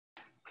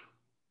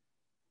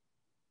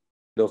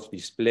of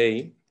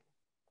display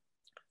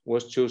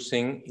was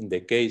chosen in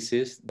the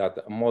cases that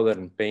a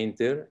modern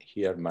painter,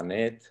 here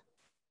Manet,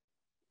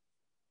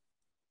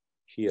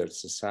 here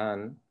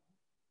Cézanne,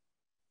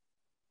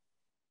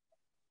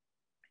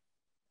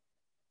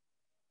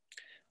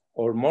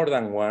 or more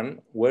than one,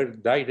 were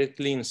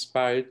directly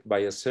inspired by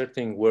a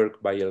certain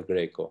work by El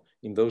Greco.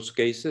 In those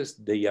cases,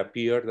 they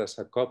appeared as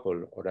a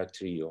couple or a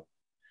trio.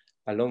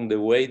 Along the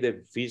way,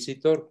 the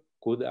visitor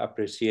could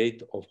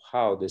appreciate of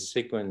how the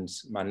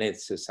sequence Manet,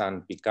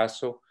 Cézanne,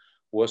 Picasso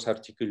was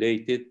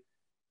articulated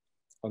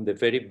on the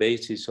very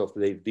basis of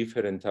the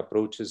different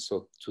approaches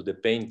to the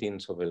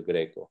paintings of El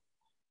Greco.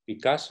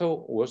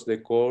 Picasso was the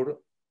core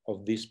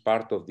of this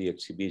part of the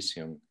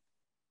exhibition.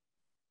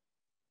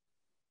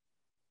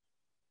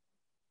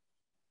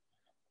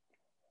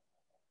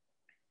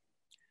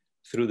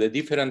 Through the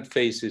different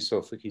phases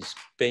of his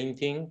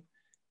painting,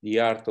 the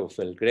art of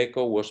El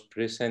Greco was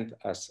present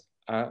as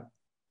a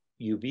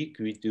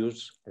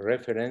ubiquitous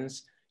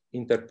reference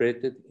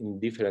interpreted in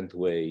different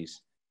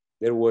ways.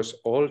 There was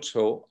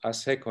also a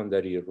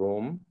secondary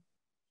room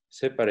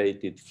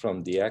separated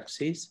from the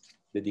axis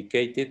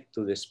dedicated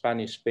to the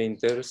Spanish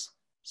painters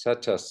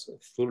such as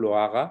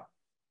Zuloaga,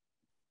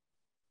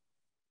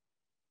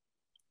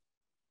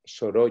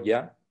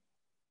 Sorolla,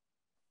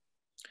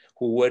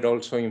 who were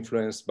also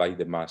influenced by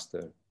the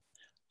master.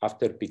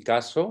 After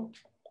Picasso,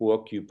 who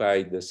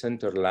occupied the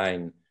center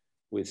line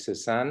with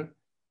Cézanne,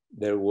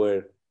 there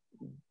were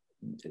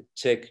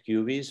Czech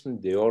Cubism,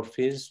 the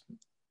Orphism,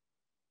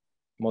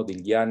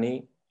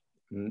 Modigliani,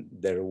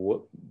 der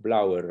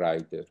Blaue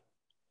Reiter.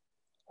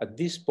 At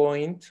this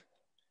point,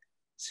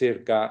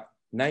 circa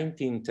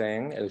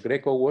 1910, El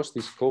Greco was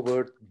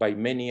discovered by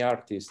many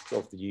artists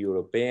of the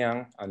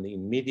European and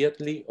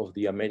immediately of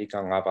the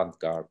American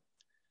avant-garde.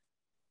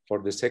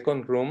 For the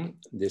second room,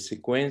 the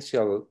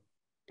sequential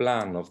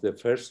plan of the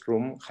first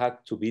room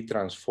had to be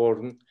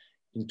transformed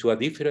into a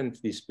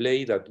different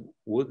display that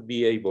would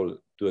be able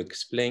to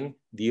explain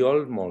the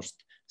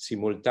almost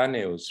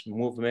simultaneous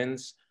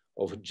movements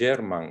of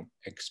German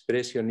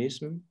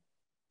Expressionism,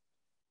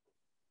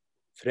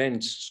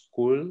 French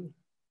School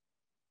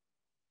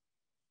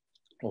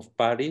of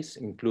Paris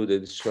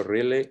included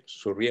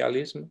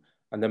Surrealism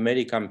and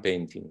American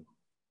painting,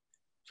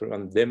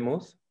 from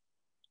Demuth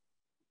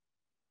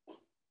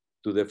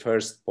to the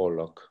first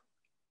Pollock.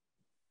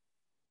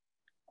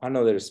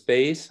 Another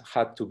space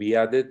had to be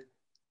added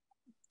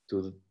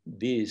to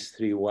these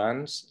three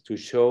ones to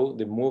show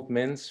the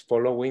movements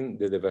following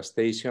the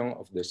devastation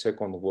of the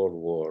Second World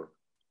War.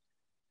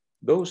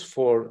 Those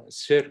four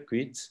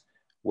circuits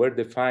were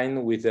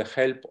defined with the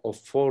help of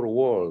four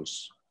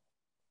walls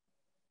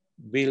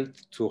built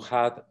to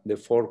have the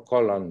four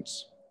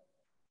columns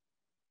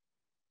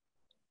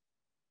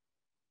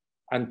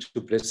and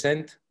to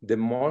present the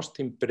most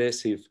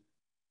impressive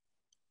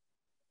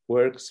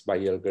works by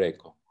El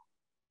Greco.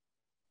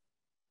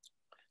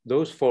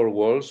 Those four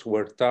walls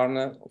were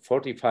turned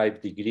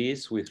 45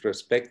 degrees with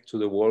respect to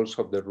the walls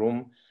of the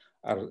room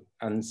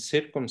and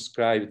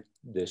circumscribed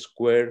the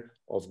square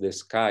of the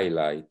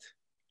skylight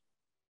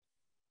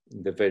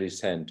in the very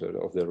center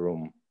of the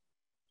room.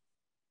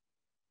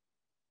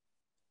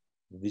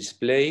 The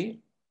display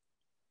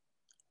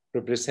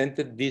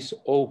represented this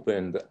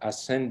opened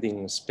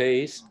ascending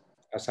space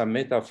as a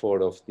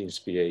metaphor of the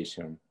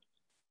inspiration.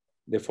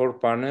 The four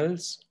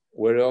panels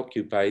were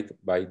occupied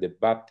by the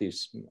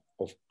baptism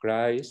of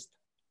Christ,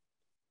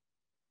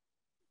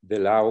 the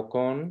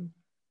Laocoon,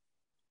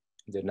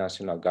 the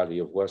National Gallery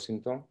of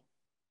Washington,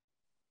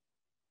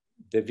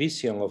 the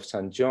Vision of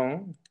St.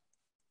 John,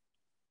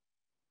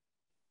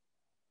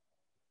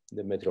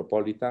 the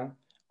Metropolitan,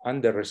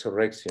 and the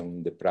Resurrection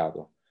in the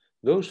Prado.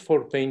 Those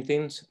four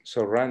paintings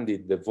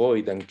surrounded the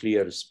void and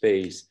clear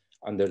space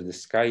under the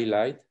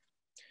skylight.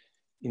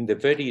 In the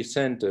very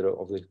center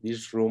of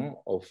this room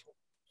of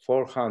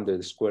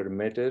 400 square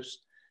meters,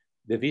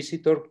 the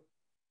visitor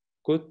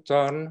could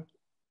turn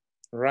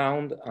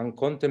round and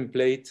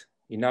contemplate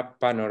in a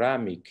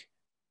panoramic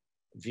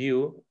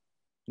view,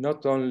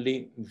 not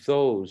only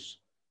those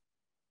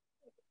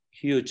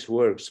huge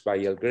works by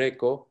El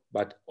Greco,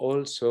 but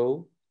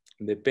also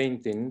the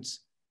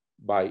paintings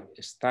by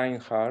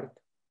Steinhardt,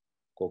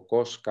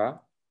 Kokoschka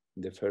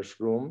in the first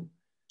room,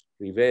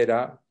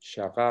 Rivera,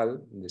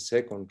 Chagall in the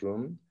second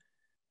room,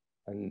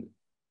 and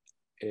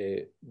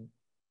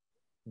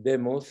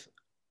Demuth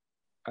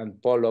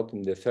and Pollock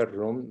in the third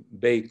room,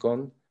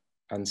 Bacon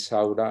and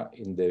Saura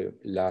in the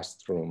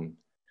last room.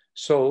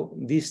 So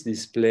this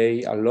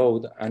display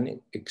allowed an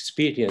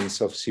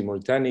experience of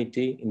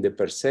simultaneity in the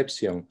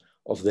perception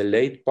of the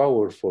late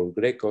powerful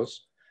Grecos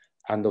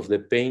and of the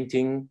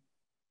painting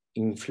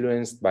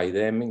influenced by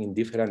them in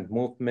different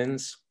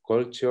movements,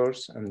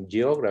 cultures, and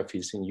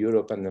geographies in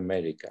Europe and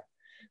America.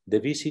 The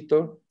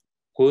visitor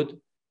could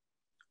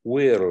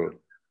whirl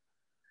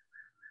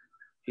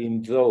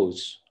in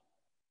those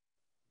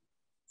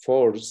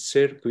four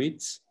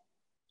circuits,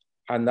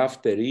 and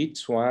after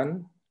each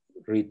one,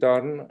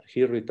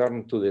 he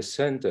returned to the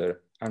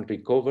center and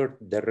recovered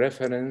the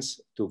reference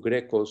to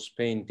Greco's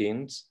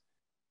paintings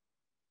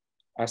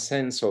a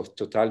sense of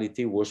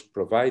totality was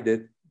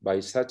provided by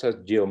such a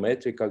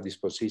geometrical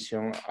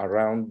disposition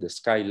around the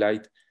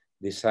skylight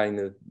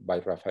designed by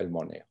Rafael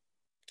Moneo.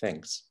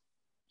 Thanks.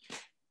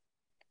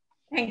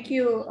 Thank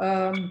you,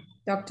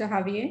 Dr.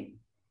 Javier.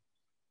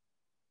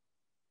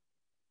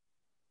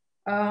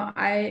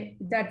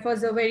 That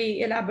was a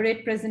very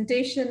elaborate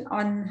presentation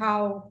on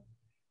how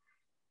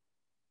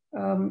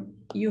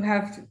you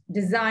have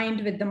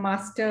designed with the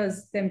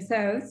masters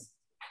themselves.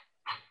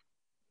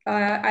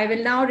 I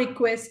will now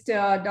request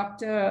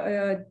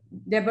Dr.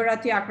 Deborah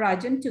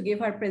Thiagarajan to give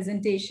her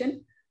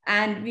presentation,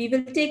 and we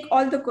will take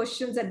all the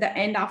questions at the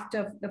end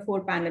after the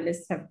four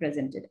panelists have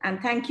presented.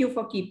 And thank you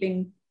for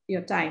keeping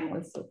your time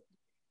also.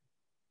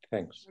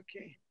 Thanks.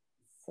 Okay.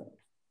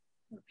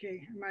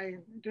 Okay, am I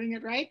doing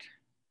it right?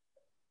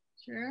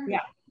 Sure.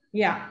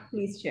 Yeah,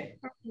 please share.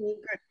 Okay,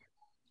 good.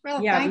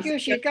 Well, yeah, thank you,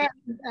 Shikha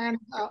and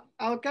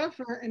Alka,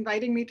 for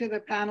inviting me to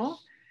the panel.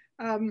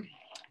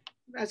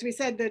 As we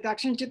said, the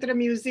Dakshin Chitra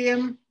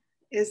Museum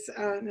is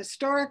an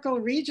historical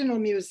regional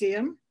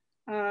museum.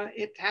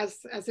 It has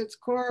as its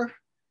core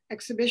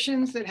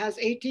exhibitions, it has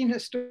 18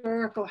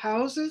 historical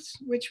houses,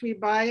 which we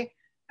buy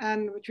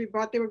and which we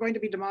bought, they were going to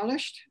be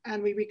demolished,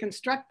 and we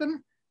reconstruct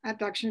them at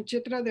Dakshin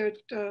Chitra. There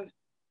are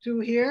two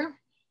here.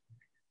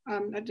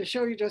 To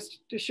show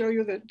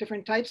you the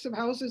different types of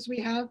houses we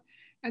have.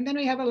 And then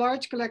we have a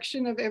large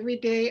collection of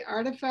everyday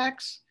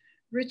artifacts,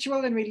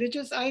 ritual and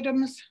religious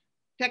items,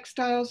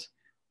 textiles,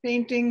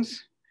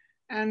 paintings,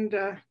 and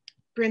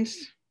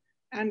prints,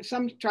 and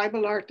some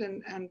tribal art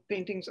and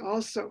paintings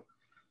also.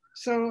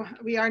 So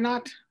we are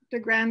not the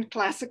grand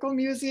classical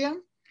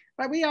museum,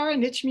 but we are a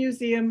niche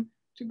museum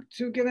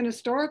to give an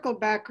historical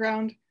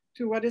background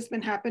to what has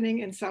been happening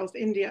in South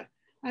India.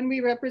 And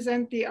we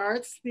represent the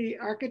arts, the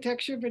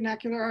architecture,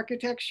 vernacular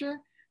architecture,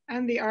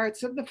 and the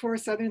arts of the 4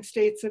 southern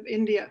states of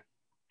India.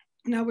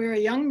 Now we're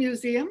a young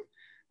museum.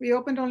 We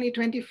opened only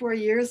 24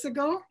 years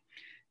ago,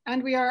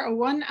 and we are a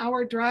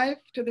 1-hour drive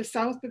to the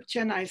south of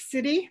Chennai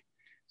city.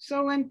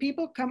 So when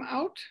people come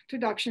out to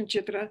Dakshin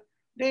Chitra,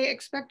 they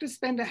expect to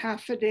spend a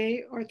half a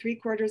day or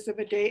 3/4 of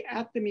a day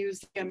at the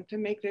museum to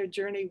make their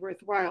journey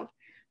worthwhile.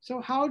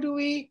 So how do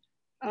we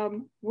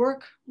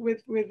work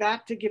with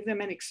that to give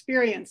them an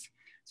experience?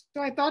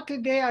 So I thought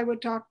today I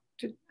would talk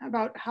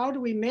about how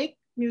do we make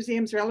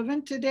museums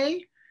relevant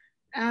today,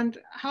 and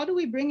how do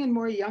we bring in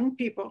more young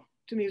people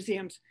to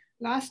museums.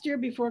 Last year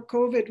before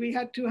COVID, we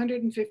had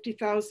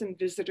 250,000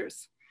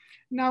 visitors.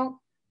 Now,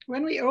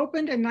 when we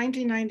opened in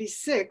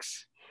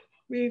 1996,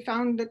 we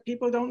found that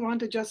people don't want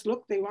to just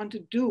look, they want to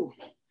do.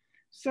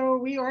 So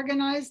we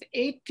organized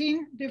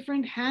 18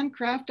 different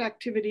handcraft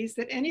activities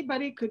that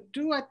anybody could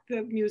do at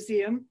the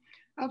museum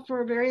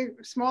for a very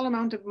small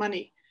amount of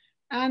money.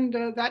 And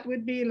that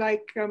would be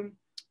like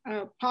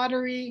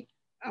pottery,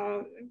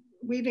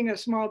 weaving a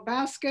small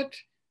basket,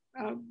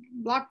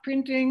 block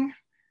printing,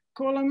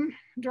 column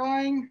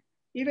drawing,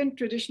 even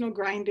traditional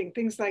grinding,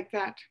 things like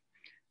that.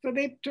 So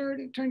they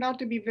turned out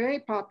to be very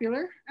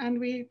popular, and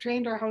we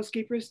trained our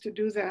housekeepers to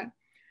do that.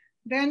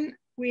 Then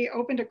we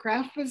opened a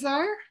craft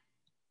bazaar,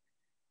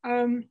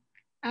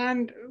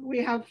 and we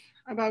have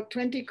about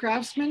 20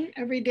 craftsmen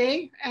every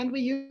day, and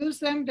we use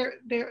them.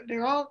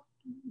 They're all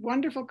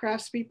wonderful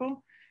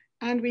craftspeople.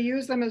 And we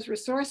use them as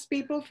resource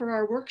people for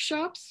our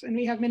workshops. And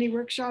we have many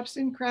workshops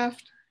in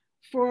craft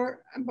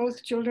for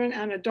both children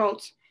and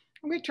adults.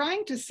 And we're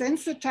trying to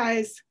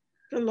sensitize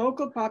the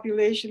local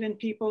population and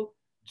people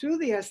to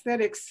the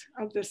aesthetics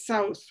of the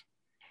South.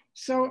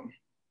 So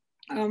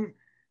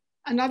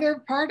another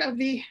part of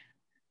the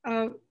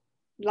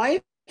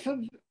life of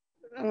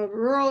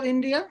rural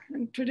India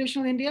and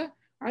traditional India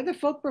are the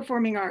folk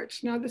performing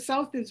arts. Now the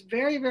South is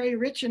very, very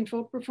rich in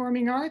folk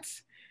performing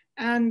arts.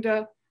 And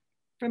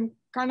from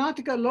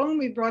Karnataka alone,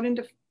 we brought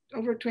into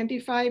over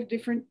 25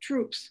 different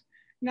troupes.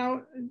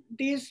 Now,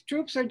 these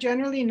troupes are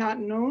generally not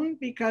known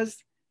because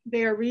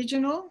they are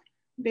regional.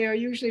 They are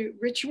usually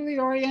ritually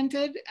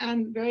oriented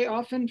and very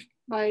often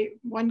by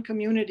one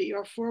community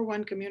or for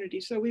one community.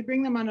 So we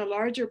bring them on a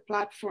larger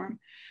platform.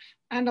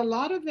 And a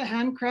lot of the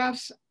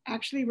handcrafts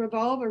actually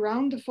revolve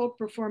around the folk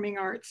performing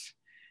arts.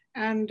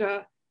 And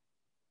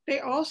they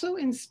also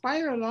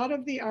inspire a lot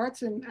of the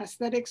arts and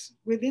aesthetics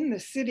within the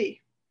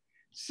city.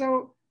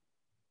 So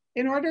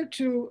in order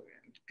to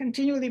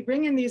continually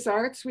bring in these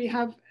arts, we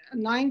have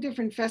 9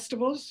 different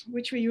festivals,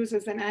 which we use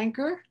as an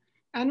anchor,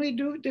 and we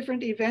do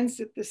different events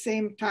at the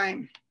same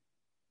time.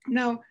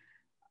 Now,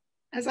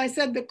 as I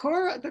said, the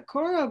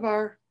core of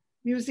our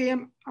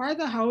museum are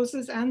the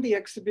houses and the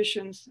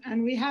exhibitions,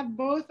 and we have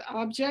both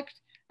object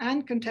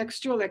and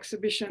contextual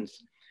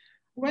exhibitions.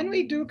 When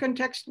we do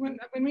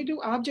when we do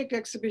object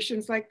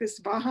exhibitions like this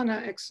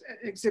Vahana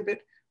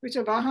exhibit, which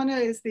a Vahana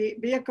is the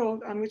vehicle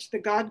on which the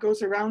god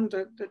goes around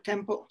the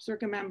temple,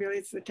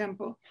 circumambulates the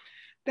temple.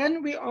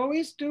 Then we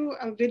always do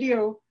a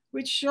video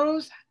which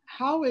shows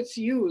how it's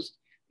used,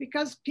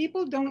 because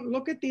people don't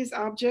look at these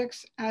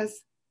objects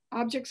as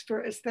objects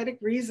for aesthetic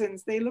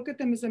reasons. They look at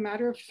them as a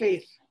matter of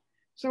faith.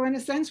 So in a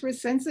sense,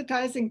 we're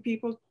sensitizing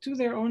people to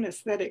their own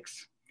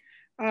aesthetics.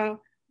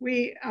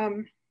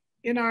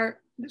 In our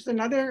There's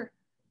another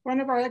one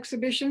of our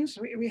exhibitions.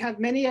 We have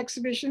many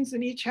exhibitions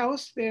in each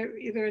house. They're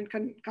either in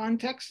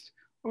context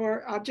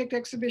or object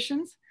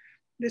exhibitions.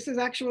 This is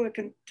actually a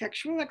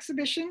contextual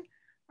exhibition.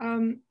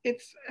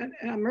 It's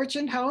a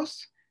merchant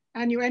house,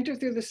 and you enter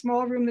through the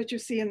small room that you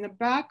see in the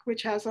back,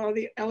 which has all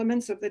the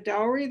elements of the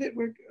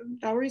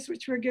dowries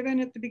which were given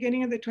at the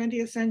beginning of the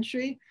 20th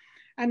century.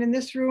 And in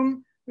this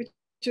room, which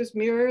is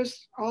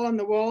mirrors all on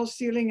the walls,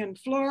 ceiling, and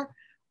floor,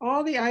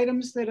 all the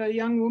items that a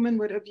young woman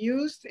would have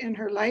used in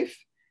her life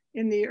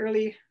in the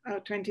early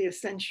 20th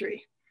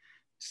century.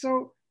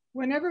 So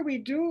whenever we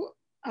do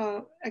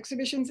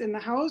exhibitions in the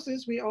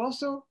houses, we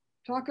also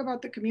talk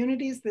about the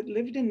communities that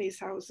lived in these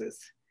houses.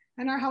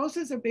 And our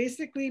houses are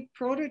basically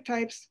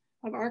prototypes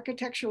of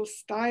architectural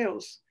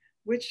styles,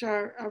 which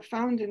are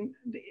found in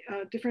the,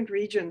 different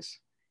regions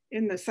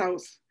in the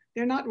South.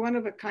 They're not one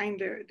of a kind,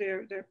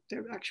 they're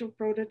actual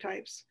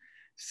prototypes.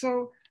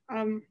 So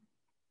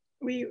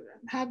we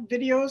have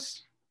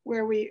videos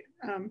where we,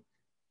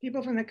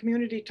 people from the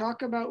community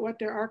talk about what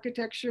their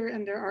architecture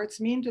and their arts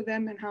mean to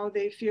them and how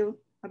they feel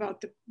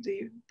about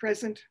the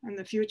present and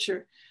the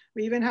future.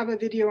 We even have a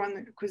video on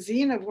the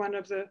cuisine of one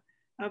of the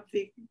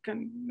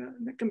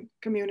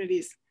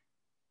communities.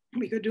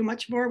 We could do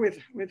much more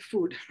with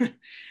food.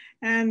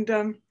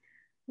 And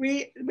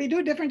we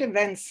do different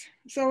events.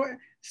 So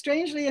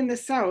strangely in the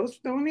South,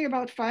 only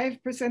about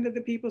 5% of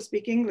the people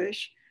speak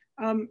English.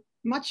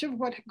 Much of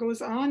what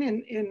goes on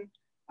in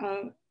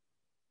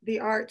the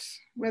arts,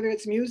 whether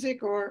it's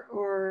music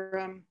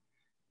or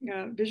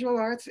visual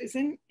arts, is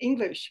in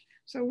English.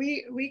 So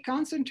we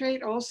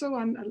concentrate also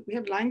on, we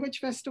have language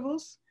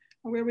festivals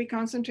where we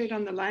concentrate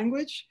on the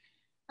language.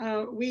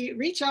 We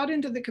reach out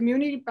into the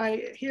community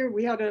by, here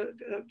we had a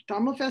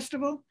Tamil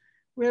festival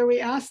where we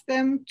asked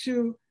them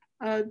to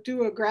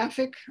do a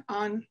graphic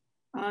on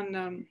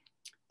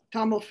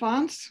Tamil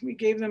fonts. We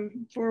gave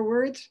them 4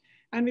 words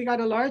and we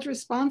got a large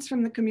response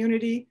from the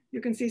community.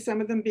 You can see some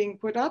of them being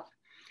put up.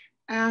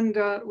 And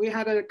we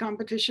had a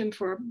competition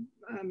for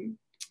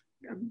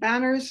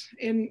banners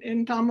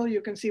in Tamil.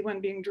 You can see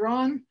one being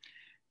drawn.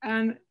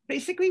 And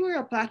basically we're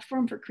a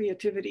platform for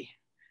creativity.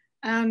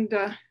 And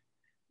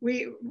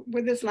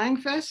with this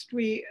Langfest,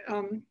 we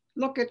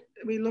look at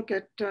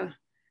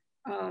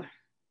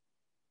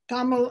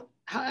Tamil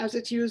as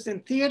it's used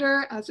in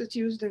theater, as it's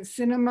used in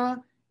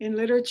cinema, in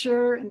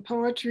literature, in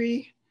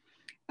poetry.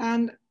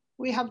 And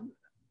we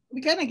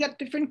kind of get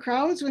different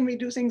crowds when we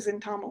do things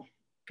in Tamil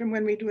from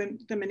when we do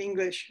them in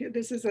English.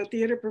 This is a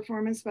theater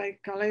performance by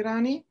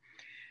Kalairani.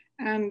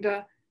 And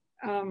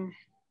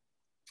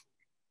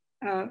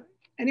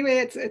anyway,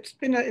 it's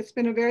been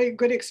a very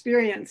good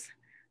experience.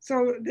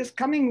 So this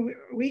coming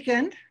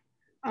weekend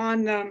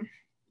on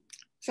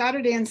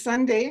Saturday and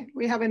Sunday,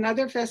 we have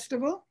another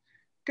festival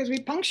because we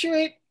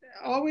punctuate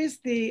always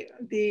the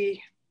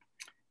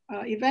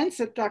events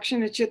at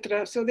Dakshina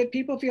Chitra so that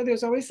people feel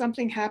there's always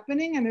something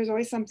happening and there's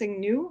always something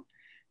new.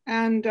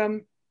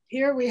 And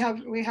here we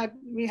have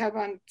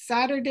on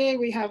Saturday,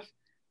 we have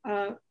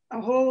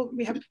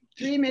we have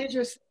 3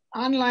 major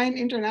online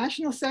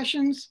international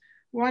sessions,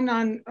 one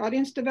on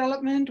audience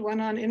development, one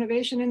on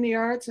innovation in the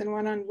arts, and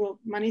one on will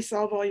money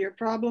solve all your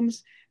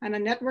problems, and a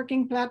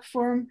networking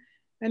platform.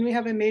 Then we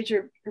have a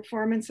major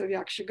performance of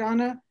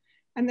Yakshagana.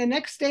 And the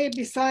next day,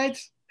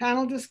 besides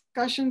panel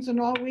discussions and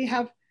all, we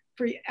have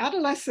for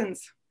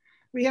adolescents,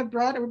 we're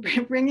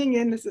bringing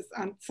in, this is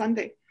on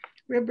Sunday,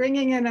 we're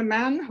bringing in a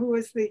man who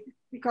is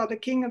we call the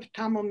king of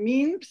Tamil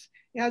memes.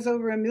 He has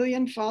over 1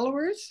 million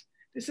followers.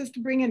 This is to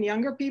bring in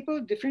younger people,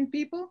 different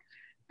people.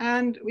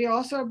 And we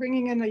also are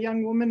bringing in a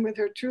young woman with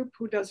her troupe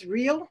who does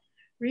Reel.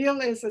 Reel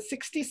is a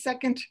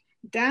 60-second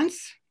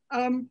dance,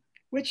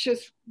 which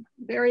is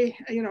very,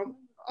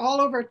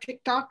 all over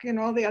TikTok and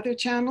all the other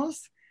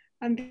channels.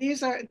 And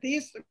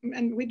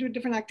and we do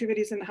different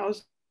activities in the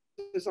houses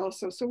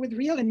also. So with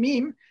Reel and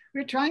Meme,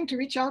 we're trying to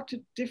reach out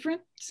to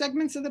different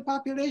segments of the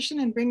population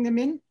and bring them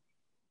in.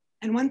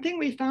 And one thing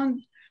we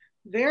found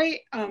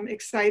very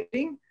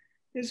exciting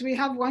is we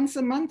have once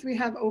a month, we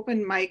have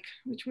open mic,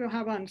 which we'll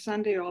have on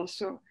Sunday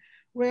also,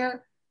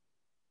 where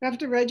you have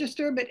to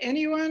register, but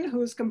anyone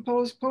who's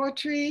composed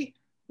poetry,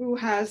 who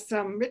has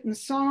written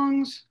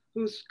songs,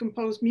 who's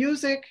composed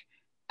music,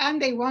 and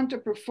they want to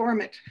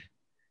perform it,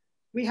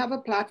 we have a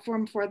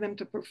platform for them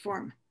to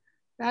perform.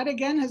 That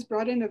again has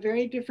brought in a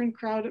very different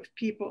crowd of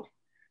people.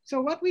 So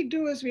what we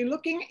do is we're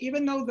looking,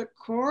 even though the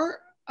core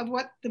of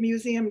what the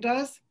museum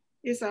does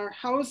is our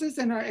houses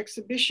and our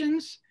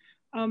exhibitions,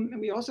 and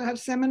we also have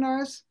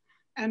seminars,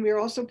 and we're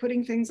also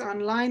putting things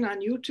online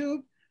on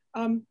YouTube.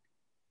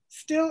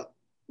 Still,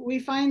 we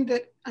find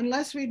that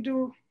unless we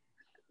do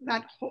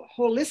that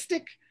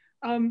holistic,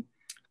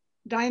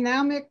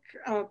 dynamic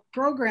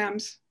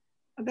programs,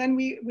 then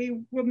we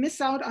will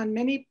miss out on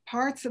many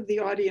parts of the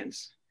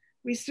audience.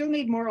 We still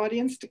need more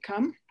audience to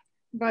come,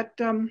 but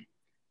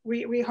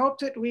we hope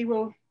that we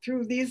will,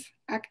 through these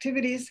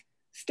activities,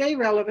 stay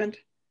relevant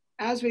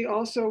as we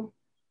also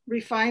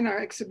refine our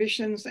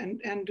exhibitions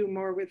and do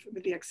more with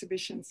the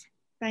exhibitions.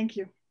 Thank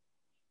you.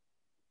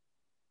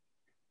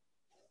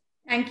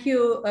 Thank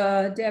you,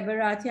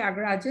 Deborah,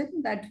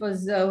 Thiagarajan. That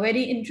was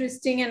very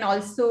interesting, and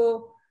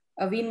also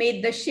we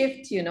made the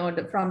shift,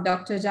 from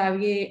Dr.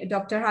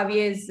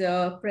 Javier's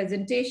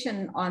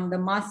presentation on the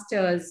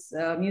masters,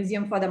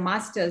 museum for the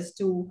masters,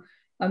 to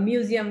a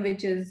museum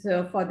which is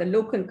for the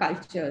local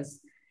cultures.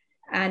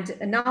 And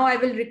now I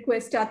will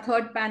request our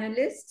third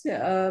panelist,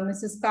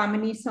 Mrs.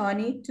 Kamini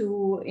Sahwney,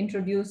 to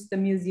introduce the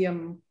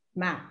museum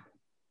map.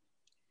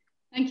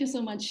 Thank you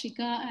so much,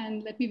 Shikha.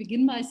 And let me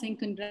begin by saying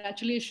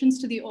congratulations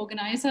to the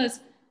organizers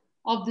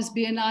of this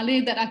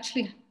Biennale that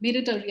actually made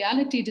it a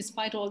reality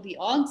despite all the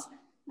odds.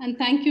 And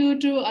thank you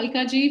to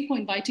Alka-ji for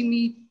inviting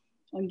me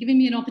and giving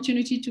me an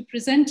opportunity to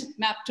present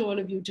MAP to all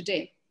of you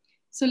today.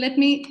 So let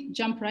me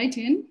jump right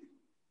in.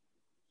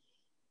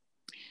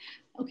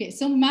 Okay,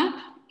 so MAP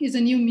is a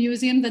new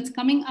museum that's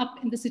coming up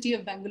in the city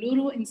of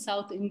Bengaluru in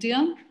South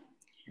India.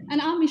 And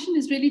our mission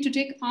is really to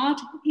take art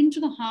into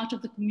the heart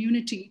of the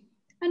community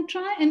and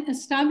try and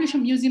establish a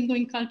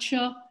museum-going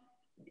culture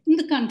in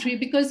the country,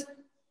 because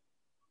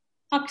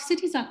our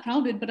cities are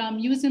crowded, but our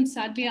museums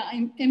sadly are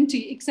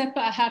empty, except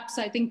perhaps,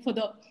 I think, for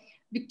the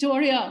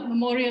Victoria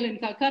Memorial in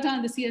Calcutta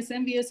and the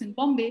CSMVS in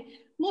Bombay.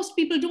 Most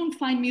people don't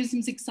find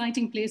museums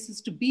exciting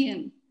places to be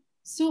in.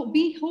 So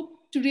we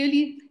hope to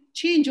really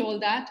change all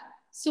that.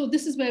 So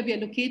this is where we are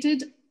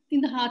located,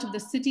 in the heart of the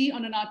city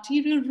on an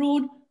arterial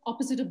road,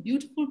 opposite a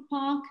beautiful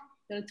park.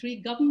 There are 3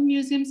 government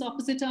museums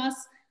opposite us.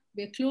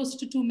 We're close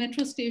to 2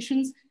 metro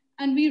stations,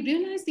 and we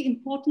realize the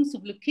importance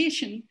of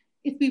location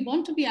if we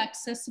want to be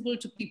accessible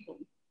to people.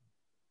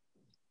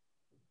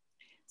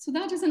 So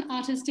that is an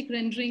artistic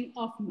rendering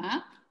of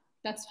MAP.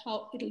 That's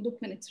how it'll look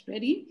when it's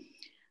ready.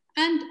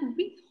 And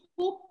we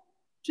hope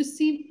to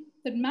see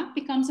that MAP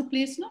becomes a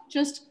place not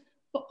just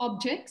for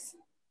objects,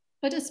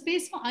 but a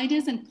space for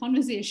ideas and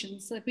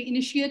conversations that we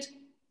initiate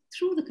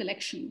through the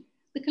collection.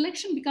 The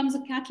collection becomes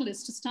a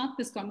catalyst to start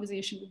this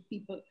conversation with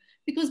people,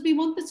 because we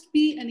want this to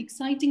be an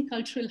exciting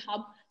cultural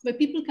hub where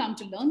people come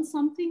to learn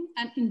something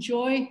and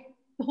enjoy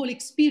the whole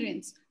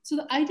experience. So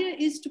the idea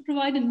is to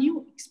provide a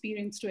new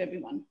experience to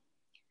everyone.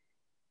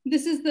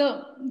 This is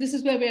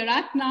where we're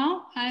at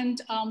now, and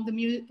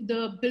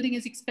the building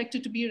is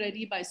expected to be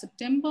ready by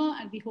September,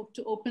 and we hope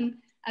to open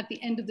at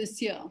the end of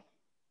this year.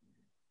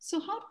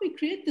 So how do we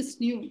create this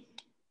new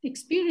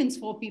experience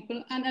for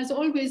people? And as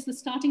always, the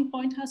starting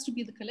point has to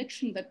be the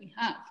collection that we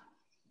have.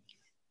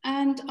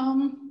 And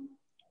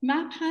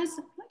MAP has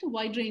quite a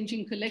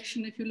wide-ranging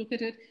collection. If you look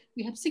at it,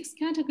 we have 6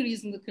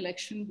 categories in the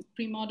collection: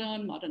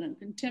 pre-modern, modern and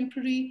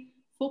contemporary,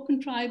 folk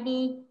and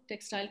tribal,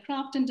 textile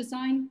craft and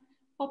design,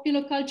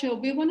 popular culture.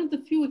 We're one of the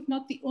few, if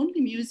not the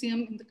only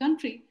museum in the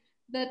country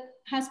that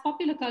has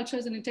popular culture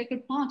as an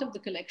integral part of the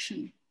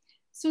collection.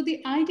 So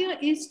the idea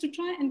is to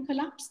try and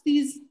collapse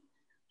these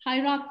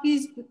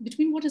hierarchies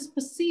between what is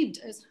perceived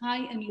as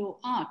high and low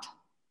art,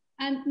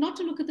 and not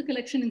to look at the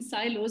collection in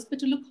silos, but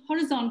to look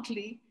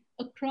horizontally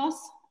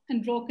across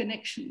and draw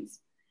connections.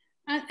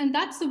 And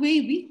that's the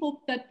way we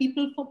hope that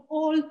people from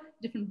all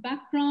different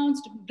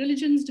backgrounds, different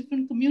religions,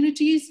 different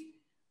communities,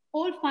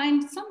 all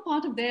find some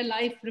part of their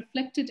life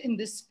reflected in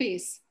this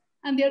space,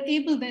 and they're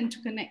able then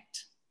to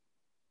connect.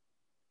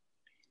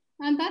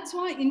 And that's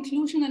why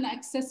inclusion and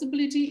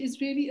accessibility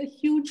is really a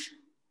huge,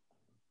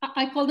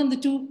 I call them the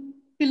 2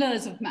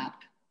 pillars of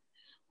MAP,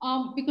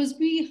 because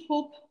we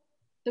hope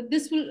that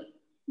this will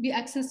be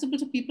accessible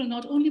to people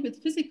not only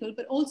with physical,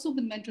 but also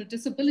with mental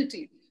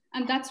disability.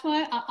 And that's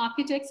why our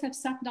architects have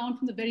sat down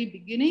from the very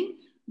beginning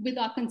with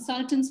our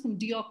consultants from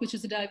DIOC, which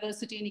is the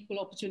Diversity and Equal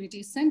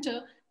Opportunities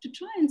Center, to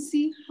try and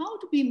see how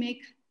do we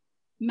make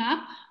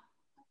MAP,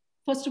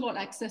 first of all,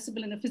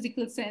 accessible in a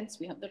physical sense.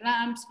 We have the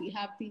ramps, we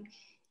have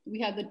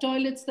the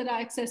toilets that are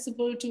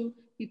accessible to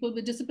people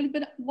with disability,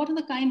 but what are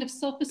the kind of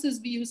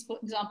surfaces we use, for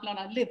example, on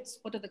our lifts?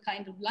 What are the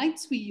kind of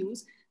lights we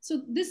use?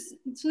 So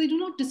they do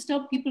not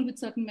disturb people with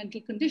certain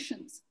mental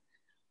conditions.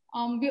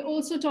 We're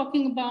also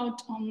talking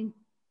about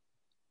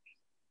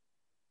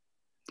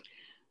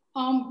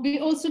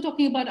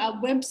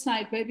our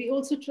website, where we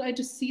also try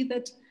to see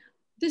that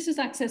this is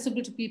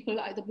accessible to people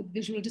either with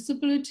visual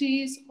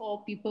disabilities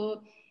or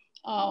people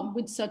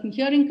with certain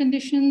hearing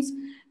conditions.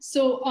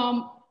 So,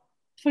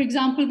 for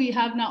example, we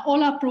have now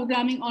all our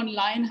programming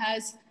online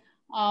has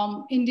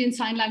Indian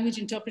Sign Language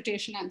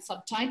interpretation and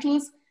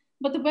subtitles,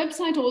 but the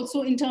website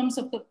also, in terms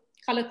of the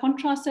color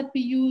contrast that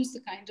we use,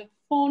 the kind of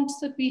fonts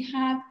that we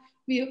have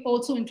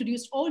also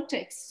introduced alt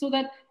text, so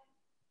that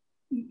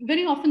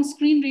very often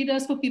screen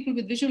readers for people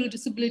with visual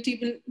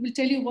disability will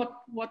tell you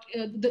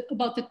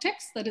about the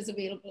text that is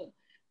available,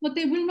 but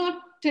they will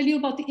not tell you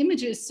about the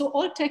images. So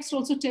alt text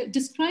also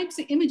describes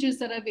the images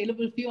that are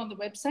available for you on the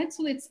website,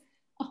 so it's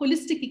a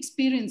holistic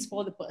experience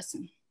for the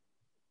person.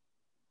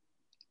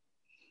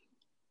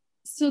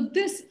 So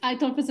this, I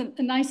thought, was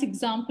a nice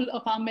example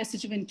of our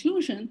message of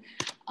inclusion.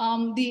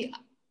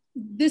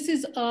 This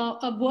is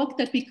a work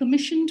that we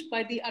commissioned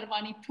by the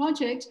Arvani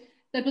project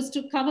that was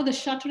to cover the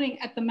shuttering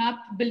at the MAP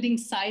building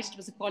site. It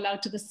was a call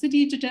out to the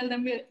city to tell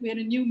them we're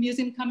a new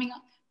museum coming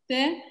up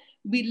there.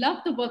 We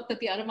love the work that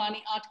the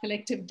Arvani Art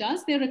Collective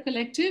does. They're a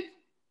collective.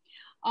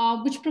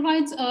 which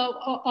provides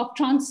of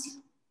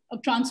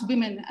trans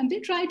women. And they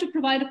try to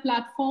provide a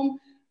platform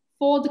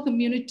for the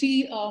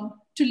community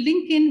to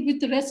link in with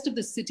the rest of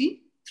the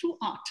city through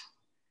art.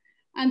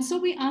 And so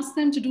we asked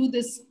them to do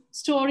this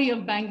story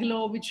of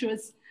Bangalore, which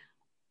was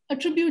a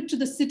tribute to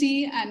the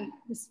city and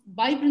this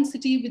vibrant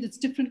city with its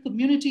different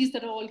communities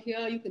that are all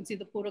here. You can see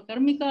the Pura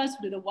Karmikas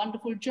who did a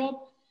wonderful job.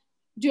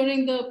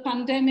 During the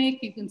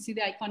pandemic, you can see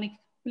the iconic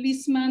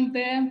policeman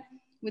there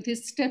with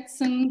his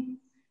Stetson,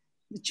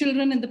 the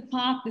children in the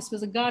park. This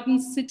was a garden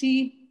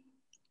city.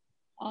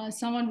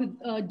 Someone with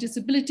a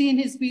disability in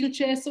his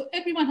wheelchair. So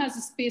everyone has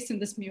a space in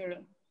this mural.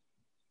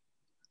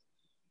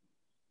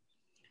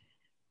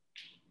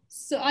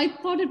 So I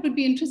thought it would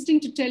be interesting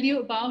to tell you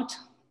about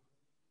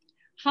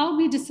how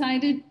we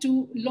decided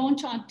to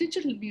launch our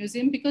digital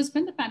museum, because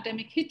when the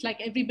pandemic hit,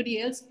 like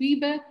everybody else, we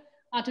were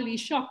utterly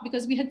shocked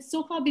because we had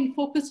so far been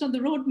focused on the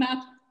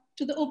roadmap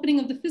to the opening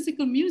of the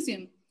physical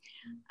museum.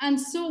 And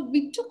so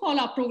we took all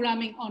our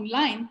programming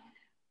online,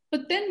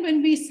 but then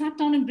when we sat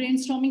down in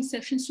brainstorming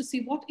sessions to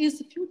see what is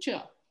the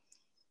future,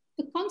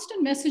 the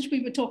constant message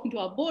we were talking to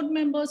our board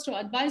members, to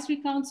our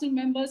advisory council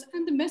members,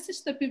 and the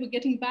message that we were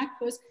getting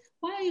back was,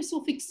 why are you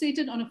so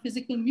fixated on a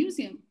physical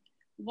museum?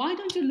 Why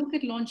don't you look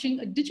at launching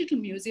a digital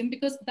museum?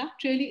 Because that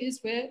really is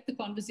where the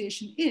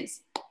conversation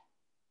is.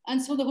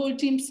 And so the whole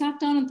team sat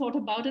down and thought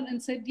about it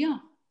and said, yeah,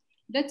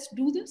 let's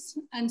do this.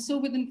 And so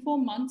within 4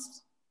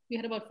 months, we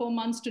had about 4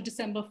 months to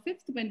December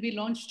 5th when we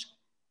launched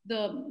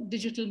the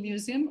digital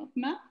museum of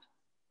MAP.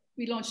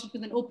 We launched it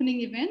with an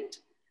opening event.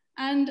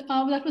 And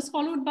that was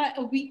followed by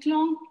a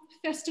week-long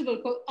festival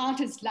called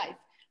Art is Life,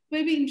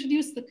 where we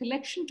introduced the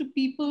collection to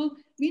people.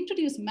 We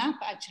introduced MAP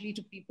actually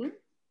to people.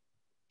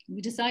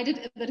 We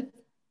decided that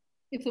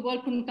if the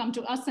world couldn't come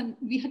to us, and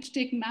we had to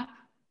take MAP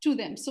to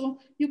them. So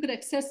you could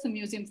access the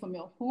museum from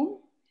your home.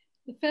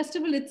 The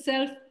festival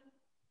itself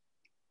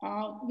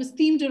was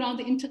themed around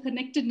the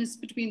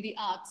interconnectedness between the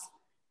arts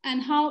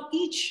and how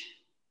each,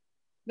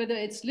 whether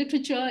it's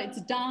literature,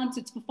 it's dance,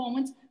 it's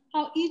performance,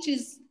 how each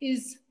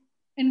is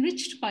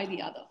enriched by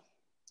the other.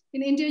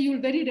 In India,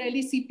 you'll very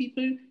rarely see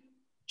people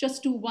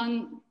just do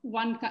one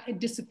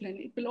discipline.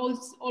 It will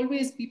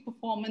always be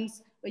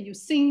performance where you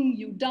sing,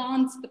 you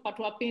dance, the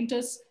Patwa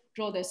painters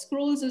draw their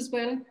scrolls as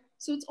well.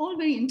 So it's all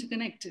very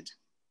interconnected.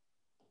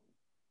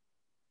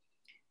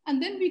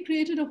 And then we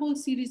created a whole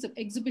series of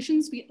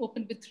exhibitions. We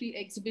opened with 3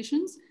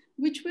 exhibitions,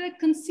 which were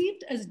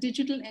conceived as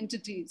digital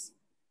entities.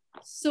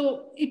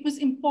 So it was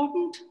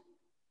important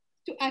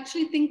to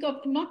actually think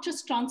of not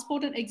just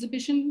transport an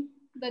exhibition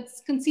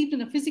that's conceived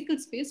in a physical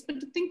space, but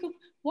to think of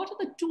what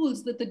are the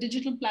tools that the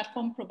digital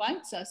platform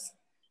provides us.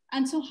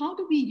 And so how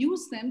do we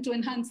use them to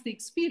enhance the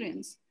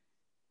experience?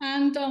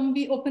 And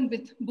we opened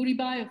with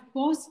Buribai, of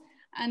course,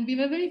 and we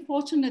were very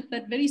fortunate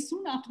that very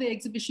soon after the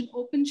exhibition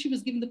opened, she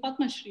was given the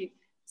Padma Shri.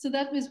 So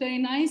that was very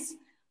nice.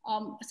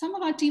 Some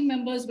of our team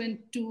members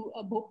went to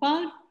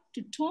Bhopal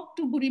to talk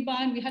to Buribai,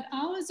 and we had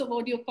hours of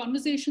audio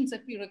conversations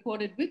that we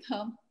recorded with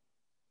her.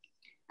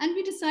 And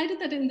we decided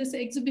that in this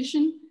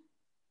exhibition,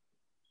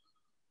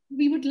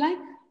 we would like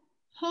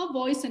her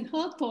voice and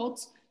her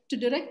thoughts to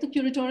direct the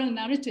curatorial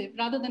narrative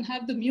rather than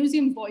have the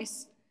museum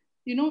voice,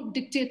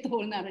 dictate the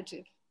whole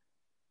narrative.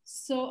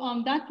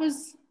 So that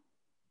was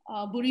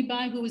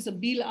Buribai, who is a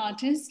Beel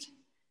artist.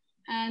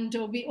 And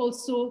we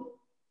also,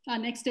 our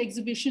next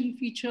exhibition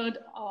featured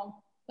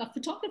a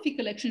photography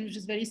collection, which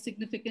is very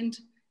significant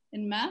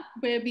in MAP,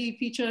 where we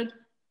featured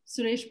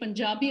Suresh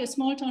Punjabi, a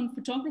small town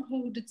photographer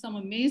who did some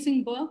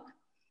amazing work,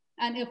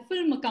 and a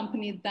film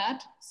accompanied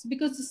that. So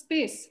because the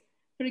space,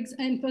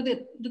 and for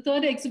the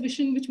 3rd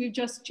exhibition, which we've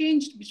just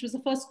changed, which was the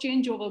first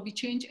changeover, we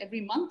change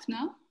every month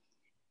now,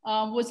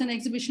 was an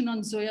exhibition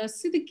on Zoya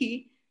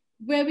Siddiqui,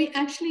 where we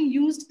actually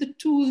used the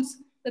tools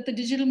that the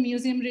digital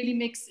museum really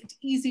makes it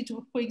easy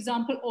to, for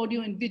example,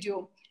 audio and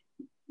video.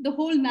 The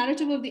whole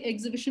narrative of the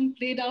exhibition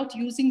played out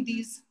using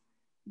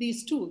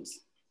these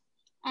tools.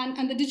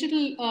 And the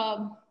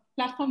digital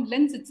platform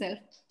lends itself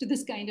to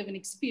this kind of an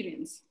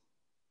experience.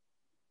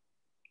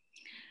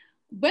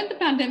 When the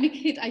pandemic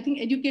hit, I think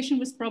education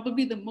was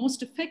probably the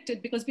most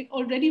affected because we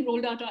already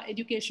rolled out our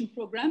education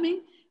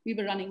programming. We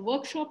were running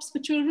workshops for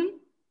children.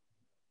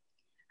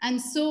 And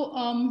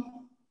so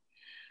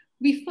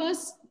we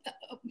first,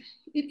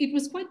 it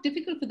was quite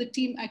difficult for the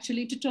team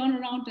actually to turn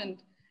around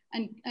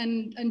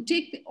and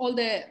take all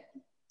their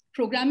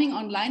programming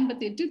online,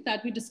 but they did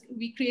that.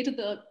 We created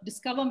the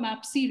Discover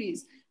Map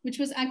series, which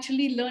was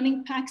actually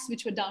learning packs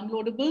which were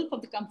downloadable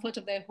for the comfort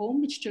of their home,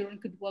 which children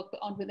could work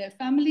on with their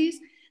families.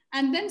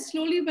 And then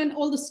slowly when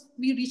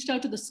we reached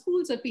out to the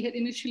schools that we had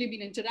initially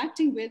been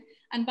interacting with,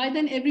 and by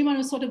then everyone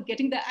was sort of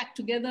getting their act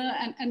together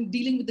and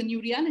dealing with the new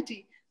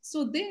reality.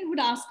 So they would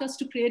ask us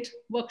to create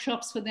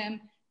workshops for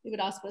them. They would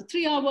ask for a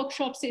 3-hour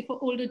workshop, say for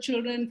older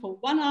children, for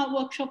 1-hour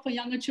workshop for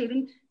younger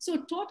children. So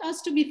it taught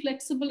us to be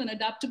flexible and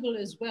adaptable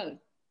as well.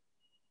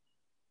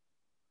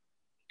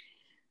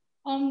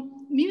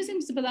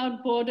 Museums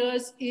Without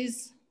Borders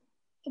is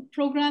a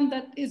program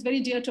that is very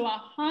dear to our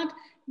heart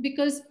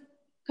because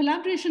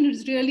collaboration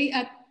is really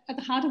at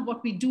the heart of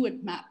what we do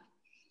at MAP.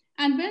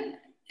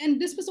 And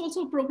this was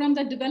also a program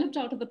that developed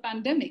out of the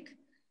pandemic,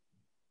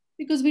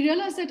 because we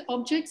realized that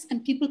objects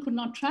and people could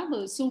not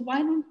travel. So why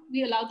don't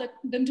we allow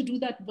them to do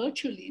that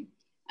virtually?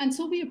 And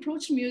so we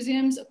approached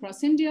museums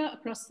across India,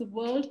 across the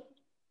world.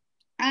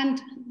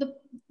 And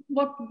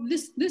what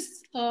this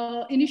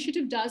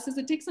initiative does is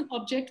it takes an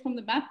object from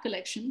the map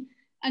collection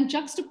and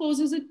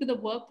juxtaposes it with a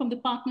work from the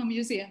partner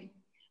museum.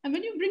 And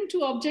when you bring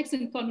two objects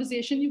in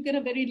conversation, you get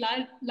a very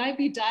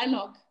lively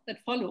dialogue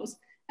that follows.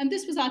 And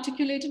this was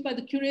articulated by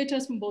the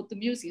curators from both the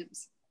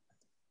museums.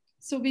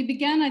 So we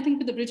began, I think,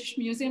 with the British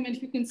Museum. And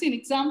if you can see an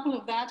example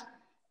of that,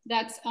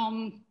 that's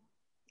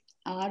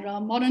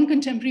our modern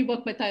contemporary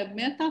work by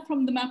Thiagarajan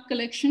from the map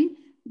collection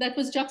that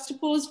was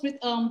juxtaposed with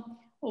a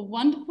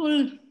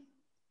wonderful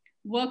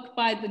work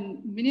by the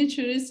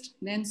miniaturist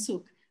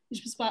Nensuk,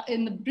 which was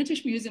in the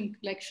British Museum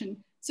collection.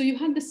 So you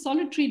had this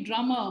solitary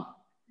drummer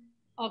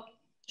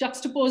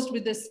juxtaposed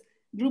with this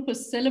group of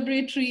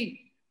celebratory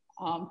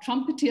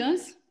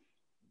trumpeters.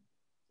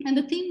 And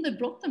the theme that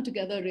brought them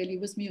together really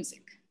was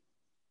music.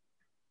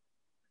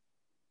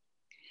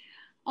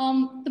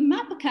 The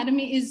MAP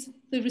Academy is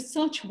the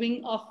research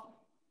wing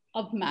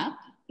of MAP.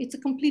 It's a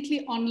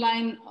completely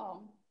online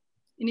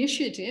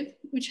initiative,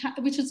 which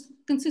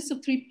consists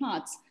of three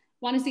parts.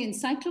 One is the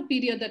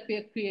encyclopedia that we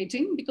are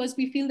creating, because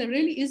we feel there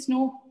really is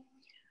no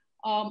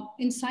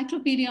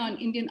encyclopedia on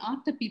Indian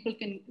art that people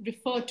can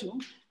refer to.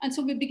 And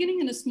so we're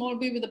beginning in a small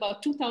way with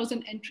about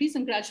 2,000 entries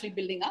and gradually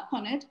building up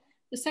on it.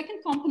 The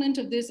second component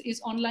of this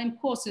is online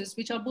courses,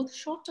 which are both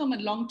short-term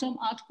and long-term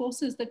art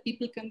courses that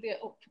people can, they're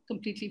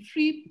completely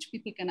free, which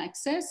people can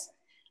access.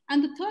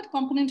 And the third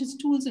component is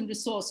tools and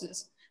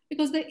resources,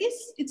 because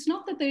it's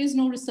not that there is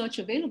no research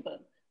available,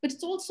 but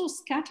it's also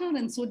scattered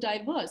and so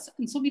diverse.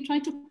 And so we try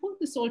to pull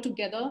this all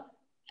together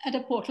at a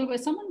portal where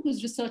someone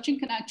who's researching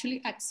can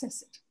actually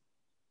access it.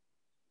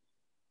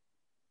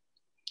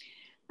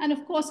 And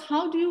of course,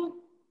 how do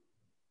you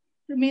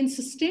remain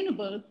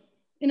sustainable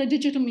in a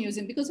digital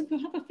museum? Because if you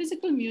have a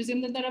physical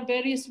museum, then there are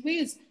various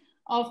ways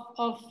of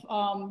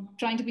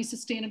trying to be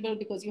sustainable,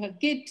 because you have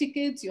gate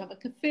tickets, you have a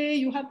cafe,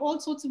 you have all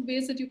sorts of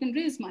ways that you can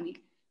raise money.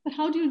 But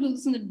how do you do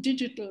this in a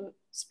digital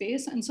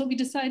space? And so we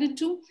decided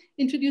to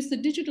introduce the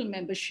digital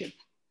membership.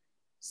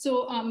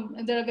 So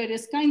there are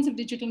various kinds of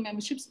digital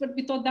memberships, but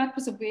we thought that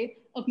was a way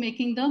of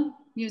making the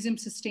museum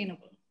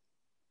sustainable.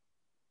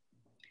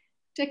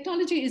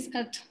 Technology is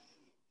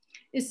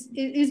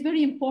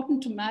very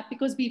important to MAP,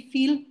 because we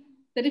feel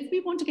that if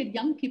we want to get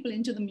young people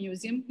into the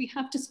museum, we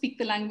have to speak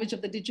the language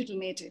of the digital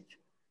native.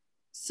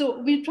 So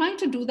we're trying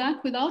to do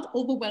that without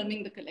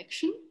overwhelming the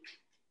collection.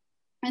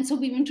 And so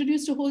we've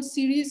introduced a whole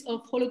series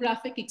of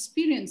holographic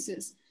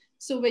experiences.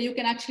 So where you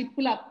can actually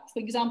pull up, for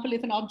example,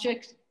 if an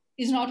object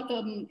is not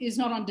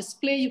on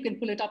display, you can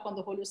pull it up on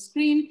the holo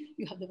screen.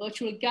 You have the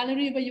virtual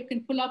gallery where you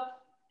can pull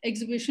up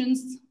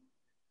exhibitions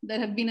that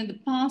have been in the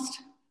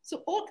past.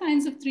 So all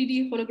kinds of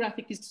 3D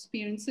holographic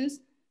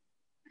experiences.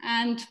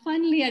 And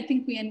finally, I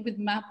think we end with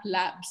MAP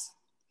Labs.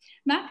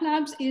 MAP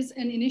Labs is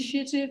an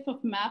initiative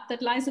of MAP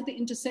that lies at the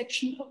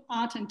intersection of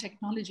art and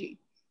technology.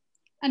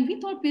 And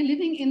we thought we're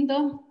living in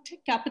the tech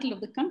capital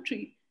of the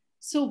country.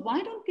 So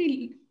why don't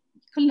we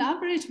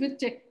collaborate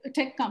with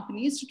tech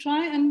companies to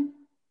try and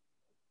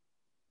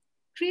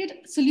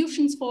create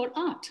solutions for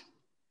art?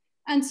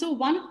 And so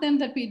one of them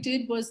that we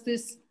did was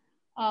this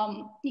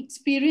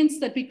experience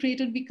that we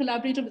created. We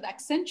collaborated with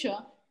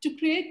Accenture to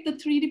create the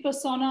 3D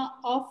persona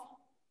of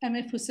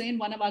M.F. Hussain,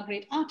 one of our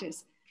great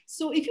artists.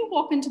 So if you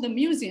walk into the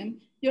museum,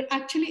 you're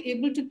actually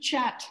able to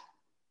chat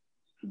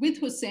with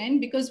Hussain,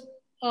 because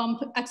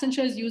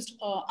Accenture has used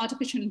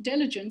artificial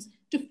intelligence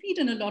to feed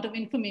in a lot of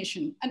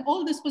information. And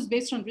all this was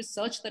based on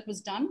research that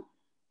was done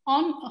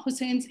on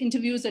Hussain's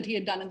interviews that he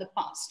had done in the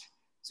past.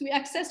 So we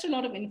accessed a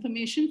lot of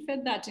information,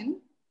 fed that in,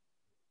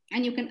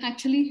 and you can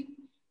actually,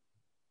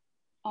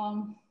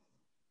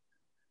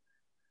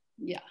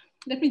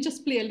 let me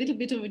just play a little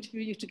bit of it for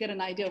you to get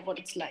an idea of what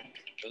it's like.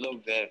 Hello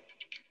there.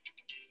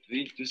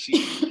 Great to see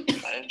you.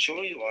 I am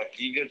sure you are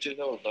eager to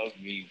know about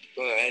me.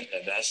 Go ahead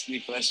and ask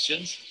me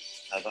questions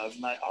about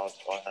my art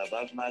or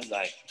about my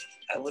life.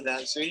 I would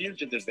answer you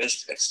to the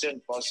best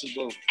extent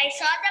possible. I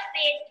saw the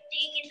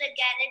painting in the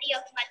gallery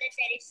of Mother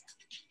Teresa.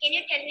 Can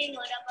you tell me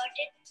more about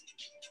it?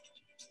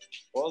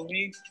 For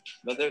me,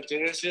 Mother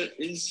Teresa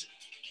is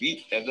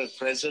the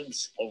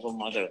ever-presence of a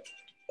mother.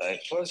 I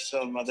first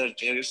saw Mother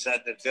Teresa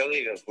at the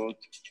belly of a boat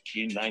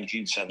in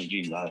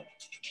 1979.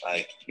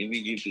 I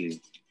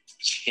immediately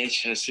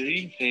sketched her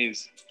serene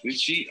face, which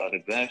she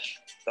autographed.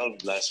 God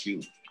bless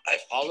you. I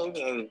followed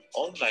her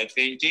on my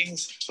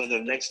paintings for the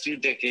next 2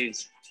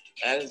 decades,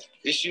 as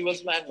if she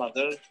was my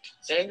mother,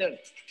 Zainab.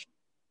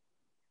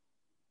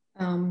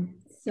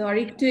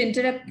 Sorry to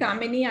interrupt,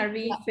 Kamini. Are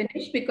we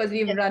finished? Because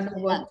we've run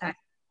over time.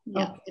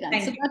 Yeah,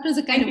 okay, so that was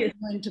a kind of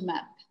going to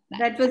MAP.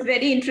 That was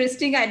very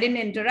interesting. I didn't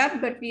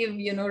interrupt, but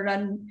we've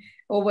run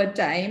over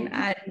time.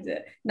 And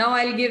now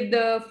I'll give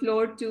the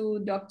floor to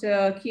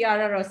Dr.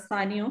 Chiara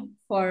Rostagno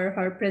for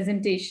her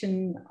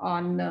presentation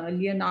on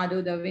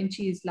Leonardo da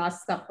Vinci's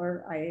Last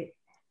Supper.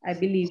 I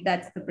believe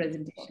that's the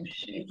presentation.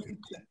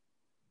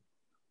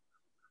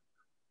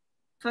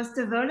 First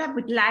of all, I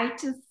would like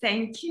to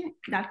thank you,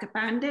 Dr.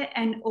 Pandey,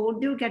 and all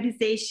the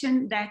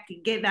organization that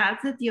gave us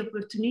the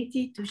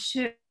opportunity to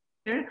share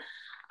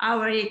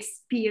our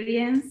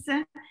experience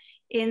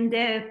in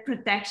the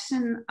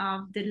protection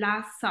of the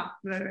Last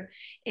Supper,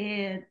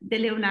 the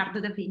Leonardo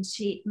da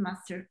Vinci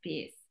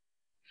masterpiece.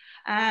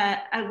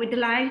 I would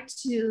like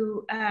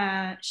to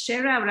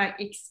share our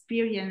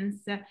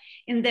experience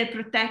in the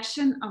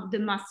protection of the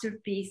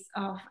masterpiece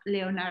of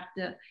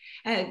Leonardo.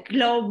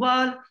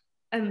 Global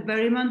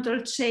environmental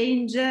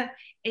change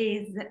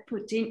is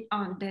putting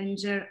on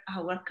danger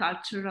our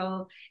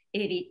cultural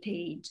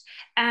heritage.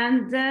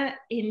 And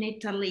in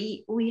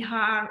Italy, we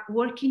are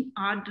working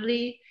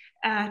hardly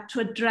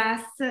to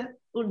address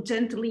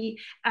urgently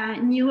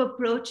new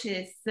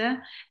approaches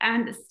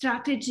and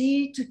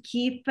strategy to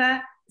keep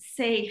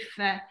safe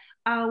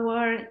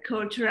our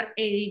cultural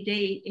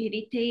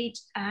heritage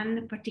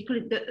and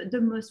particularly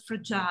the most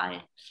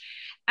fragile.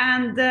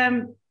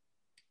 And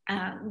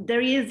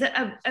there is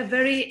a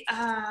very,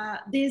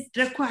 this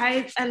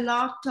requires a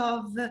lot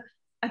of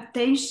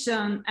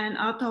attention and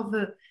a lot of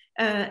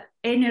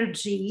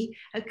energy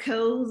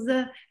because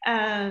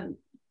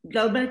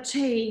global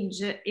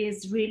change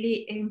is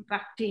really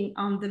impacting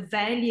on the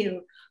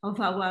value of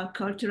our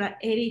cultural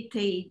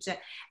heritage.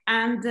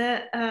 And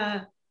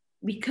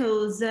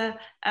because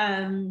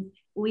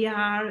we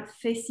are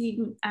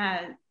facing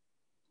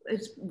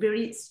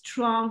very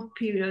strong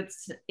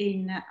periods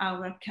in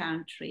our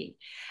country.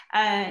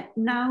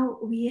 Now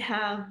we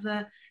have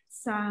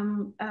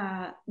some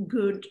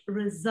good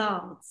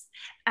results,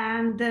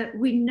 and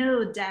we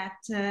know that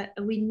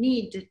we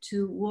need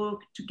to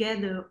work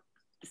together,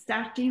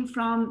 starting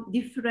from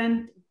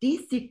different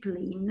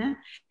disciplines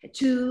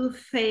to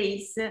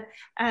face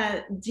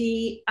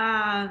the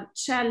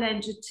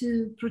challenge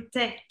to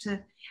protect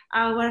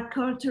our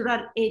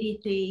cultural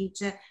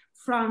heritage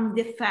from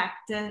the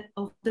fact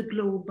of the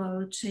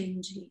global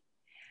changing.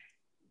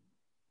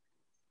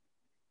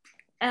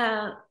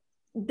 The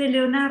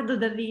Leonardo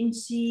da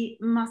Vinci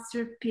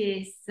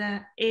masterpiece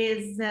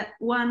is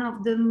one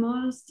of the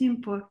most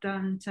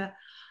important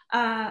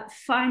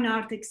fine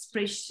art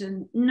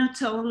expression,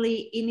 not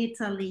only in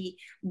Italy,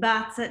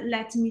 but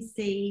let me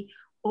say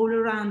all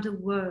around the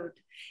world.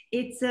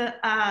 It's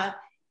a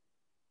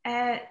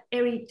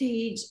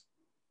heritage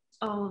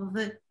of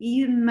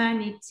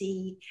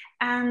humanity,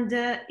 and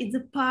it's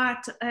a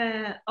part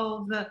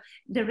of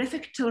the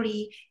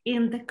refectory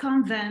in the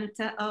convent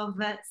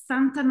of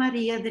Santa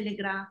Maria delle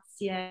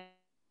Grazie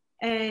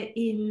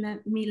in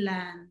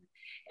Milan.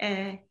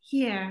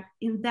 Here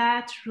in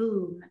that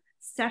room,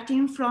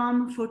 starting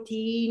from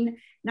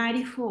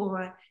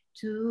 1494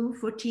 to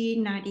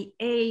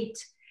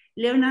 1498,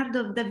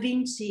 Leonardo da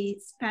Vinci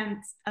spent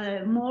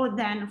more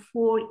than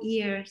 4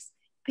 years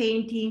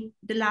painting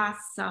the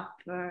Last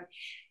Supper,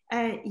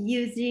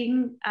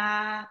 using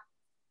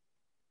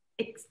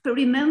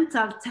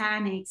experimental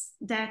techniques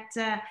that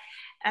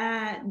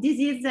this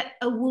is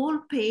a wall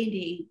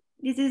painting.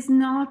 This is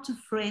not a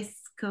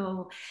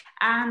fresco,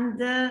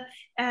 and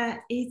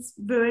it's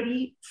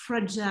very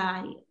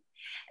fragile.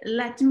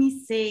 Let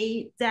me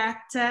say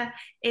that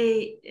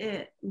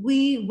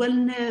we will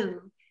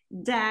know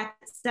that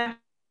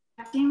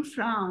starting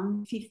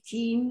from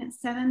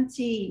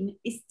 1517,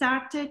 it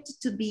started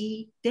to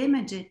be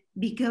damaged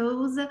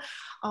because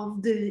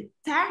of the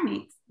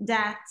techniques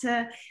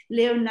that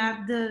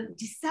Leonardo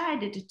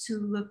decided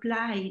to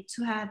apply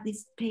to have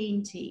this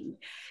painting.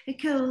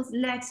 Because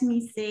let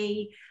me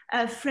say,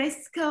 a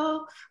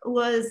fresco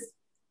was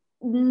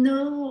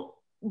no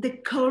the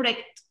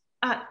correct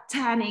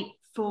technique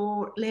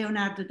for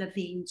Leonardo da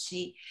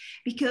Vinci,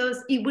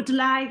 because he would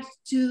like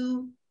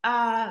to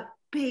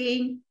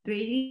paint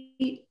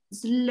very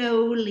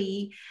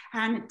slowly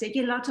and take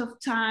a lot of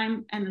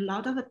time and a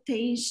lot of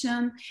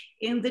attention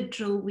in the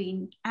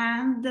drawing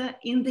and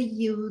in the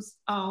use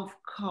of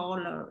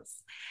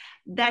colors.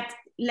 That,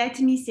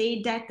 let me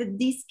say that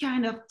this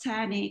kind of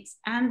techniques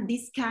and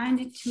this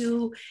kind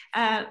to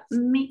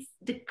mix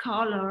the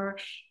color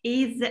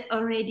is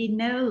already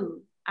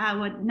known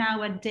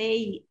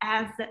nowadays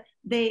as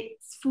the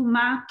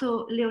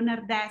sfumato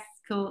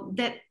leonardesco,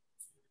 that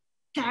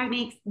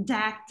techniques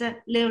that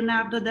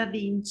Leonardo da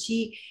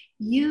Vinci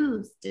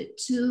used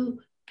to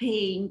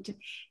paint,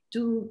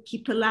 to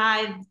keep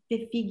alive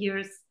the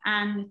figures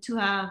and to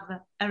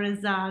have a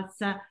result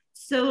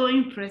so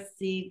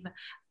impressive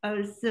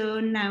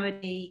also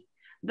nowadays.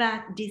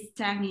 But this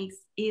technique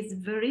is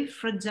very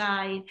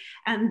fragile,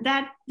 and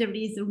that's the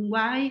reason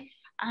why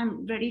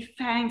I'm very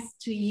thanks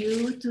to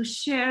you to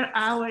share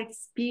our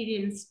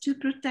experience to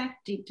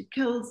protect it,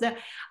 because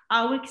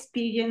our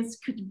experience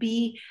could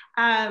be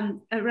a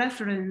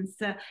reference,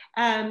 a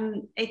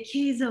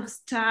case of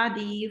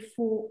study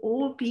for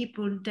all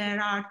people that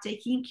are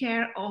taking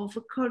care of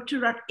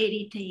cultural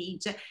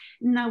heritage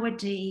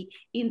nowadays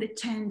in the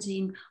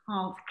changing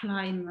of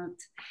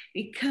climate,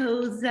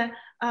 because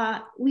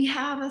we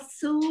have a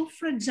so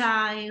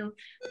fragile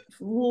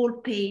wall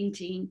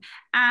painting,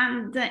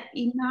 and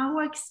in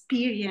our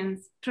experience,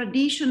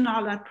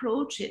 traditional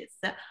approaches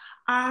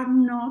are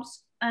not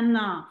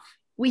enough.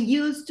 we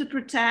use to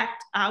protect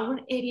our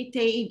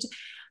heritage,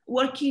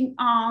 working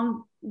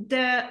on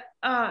the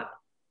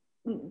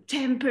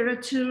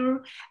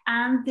temperature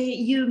and the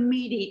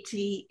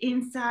humidity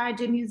inside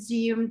the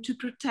museum to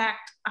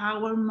protect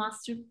our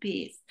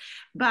masterpiece.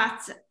 But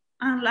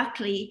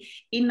unluckily,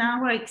 in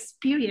our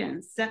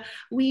experience,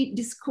 we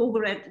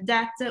discovered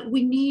that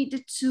we need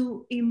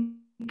to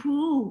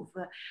improve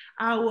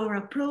our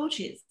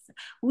approaches.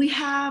 We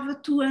have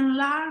to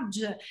enlarge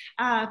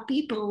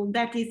people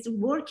that is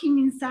working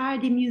inside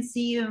the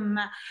museum,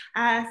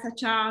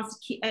 such as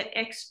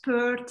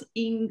expert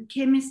in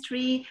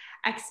chemistry,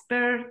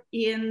 expert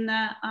in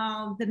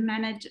the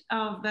manage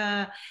of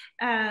the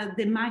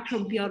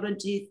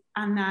microbiology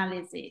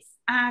analysis,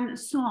 and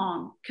so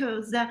on,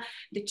 because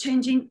the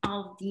changing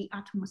of the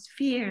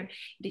atmosphere,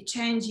 the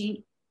changing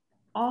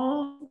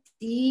of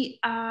the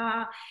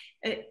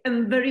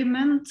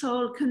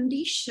environmental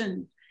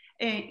condition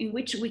in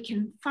which we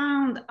can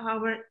find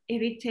our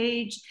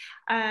heritage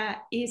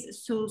is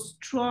so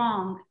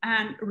strong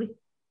and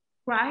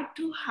required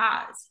to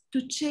us to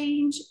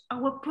change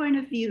our point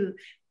of view,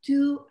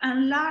 to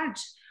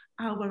enlarge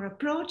our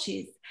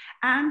approaches,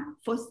 and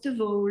first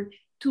of all,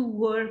 to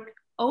work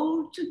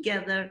all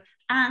together.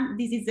 And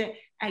this is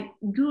a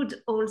good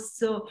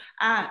also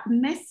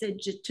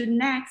message to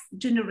next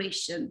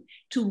generation,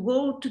 to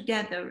work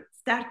together,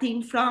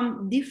 starting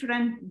from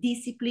different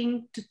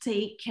disciplines to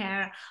take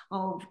care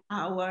of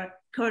our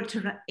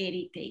cultural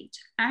heritage.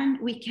 And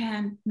we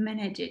can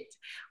manage it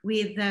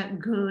with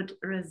good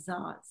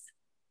results.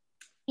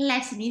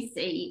 Let me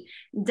say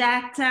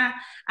that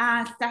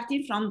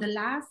starting from the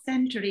last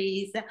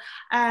centuries,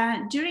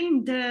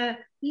 during the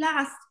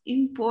last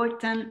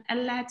important,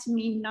 let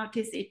me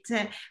notice it,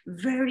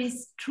 very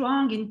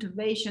strong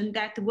intervention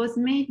that was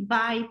made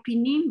by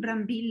Pinin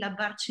Brambilla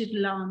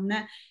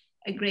Barcellon,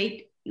 a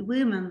great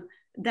woman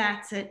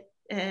that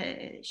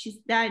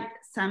she died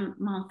some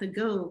months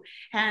ago.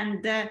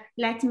 And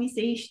let me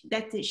say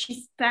that she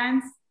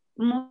spent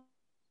more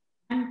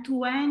than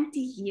 20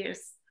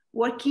 years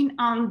working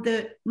on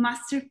the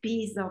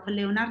masterpiece of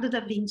Leonardo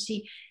da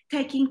Vinci,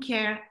 taking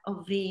care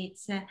of it.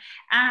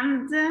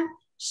 And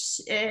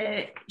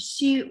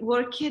she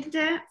worked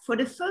for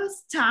the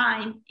first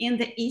time in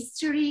the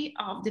history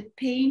of the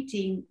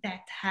painting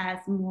that has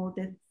more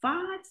than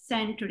 5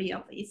 centuries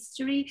of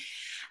history,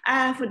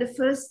 for the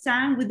first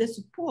time with the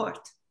support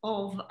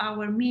of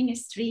our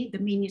ministry, the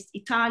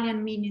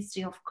Italian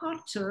Ministry of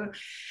Culture,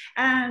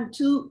 and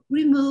to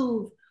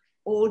remove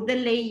all the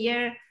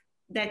layers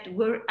that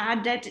were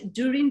added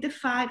during the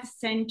 5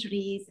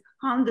 centuries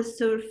on the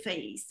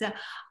surface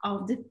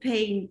of the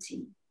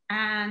painting.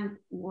 And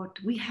what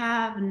we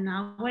have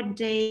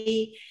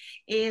nowadays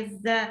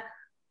is the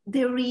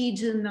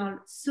original,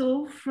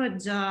 so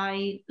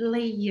fragile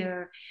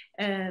layer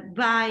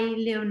by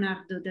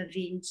Leonardo da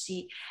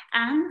Vinci.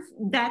 And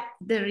that's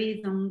the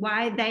reason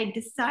why they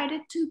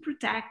decided to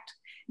protect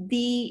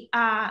the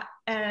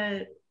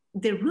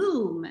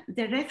room,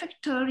 the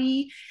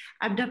refectory,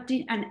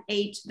 adopting an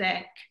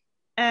HVAC.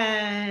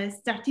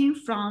 Starting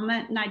from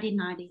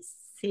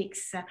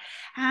 1996.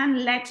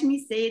 And let me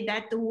say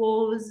that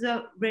was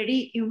a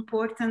very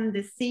important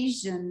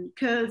decision,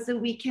 because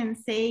we can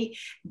say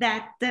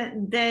that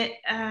the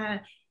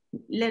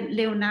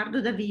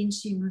Leonardo da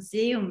Vinci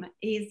Museum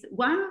is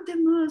one of the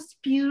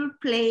most pure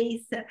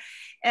places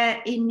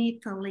in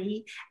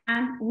Italy,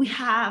 and we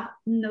have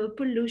no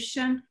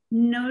pollution,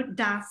 no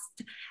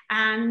dust,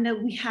 and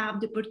we have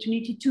the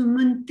opportunity to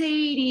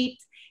maintain it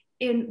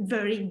in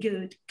very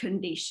good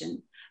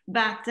condition.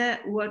 But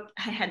what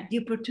I had the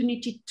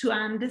opportunity to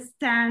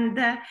understand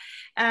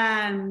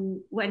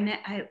when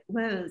I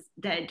was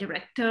the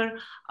director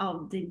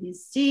of the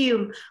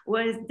museum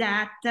was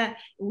that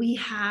we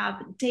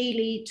have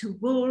daily to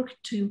work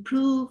to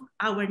improve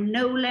our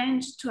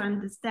knowledge, to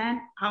understand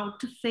how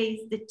to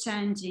face the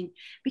changing.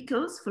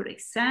 Because, for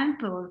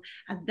example,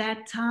 at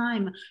that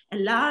time, a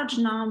large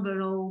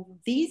number of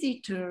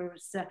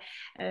visitors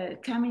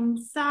come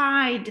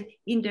inside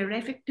in the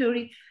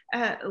refectory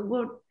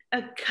were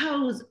a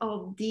cause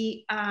of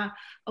the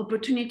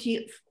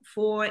opportunity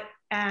for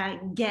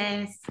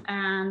gas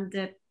and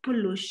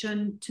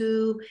pollution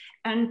to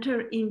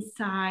enter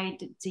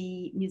inside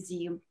the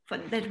museum. For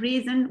that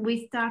reason,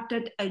 we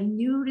started a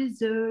new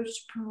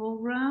research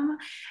program,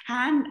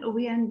 and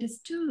we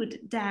understood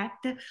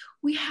that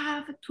we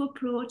have to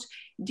approach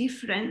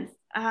different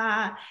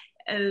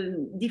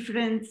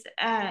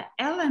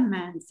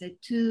elements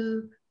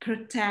to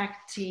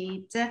protect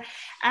it.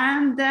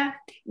 And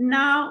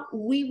now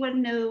we will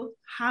know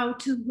how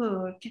to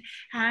work,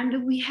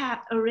 and we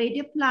have already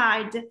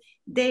applied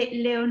the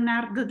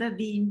Leonardo da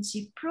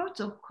Vinci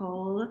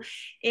protocol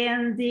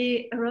in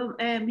the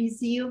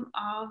Museum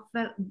of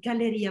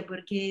Galleria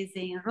Borghese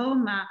in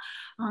Roma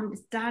on the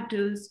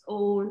status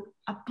of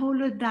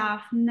Apollo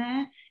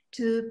Daphne,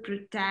 to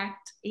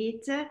protect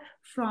it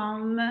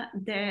from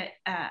the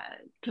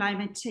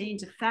climate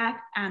change effect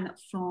and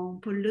from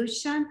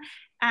pollution.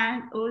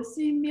 And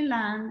also in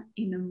Milan,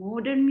 in a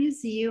modern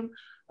museum,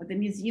 the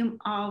museum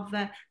of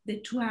the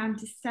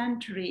 20th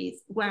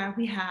centuries, where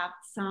we have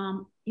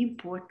some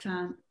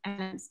important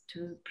elements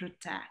to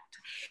protect.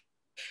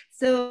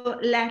 So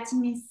let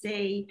me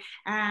say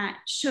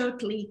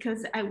shortly,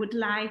 because I would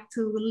like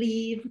to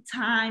leave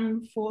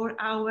time for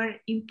our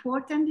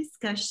important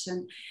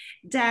discussion,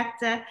 that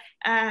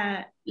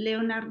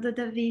Leonardo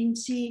da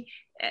Vinci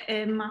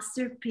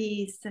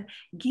masterpiece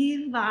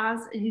give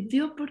us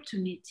the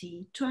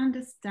opportunity to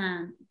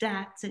understand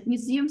that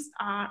museums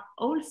are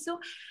also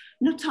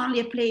not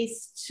only a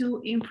place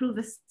to improve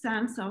a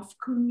sense of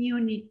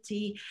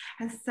community,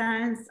 a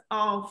sense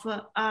of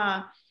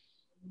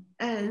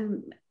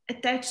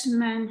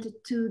attachment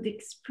to the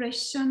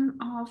expression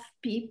of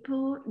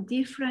people,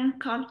 different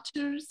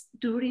cultures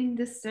during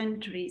the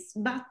centuries,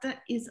 but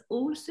is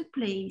also a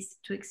place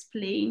to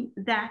explain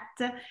that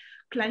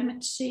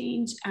climate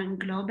change and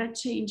global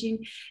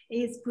changing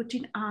is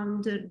putting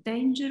under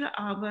danger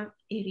our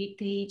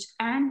heritage,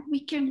 and we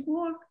can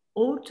work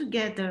all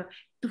together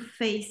to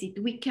face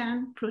it. We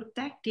can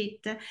protect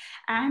it,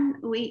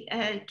 and we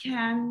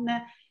can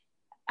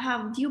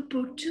have the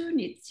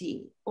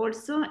opportunity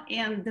also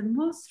in the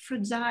most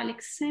fragile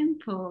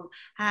example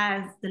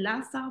as the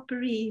Last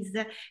Supper is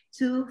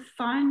to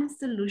find a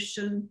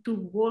solution, to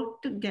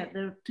work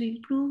together, to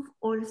improve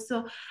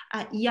also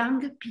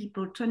young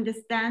people to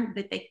understand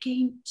that they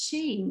can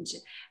change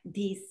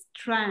this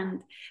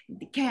trend,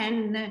 they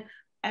can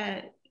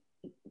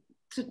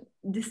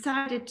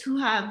decide to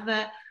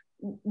have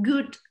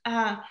good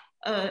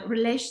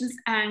relations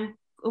and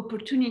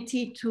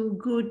opportunity to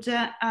good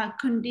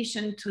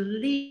condition to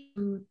live,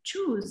 to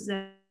choose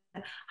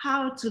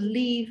how to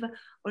live,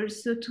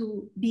 also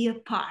to be a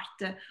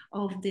part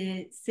of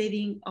the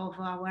saving of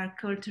our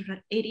cultural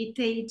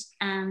heritage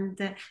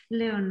and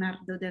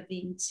Leonardo da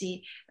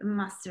Vinci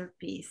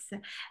masterpiece.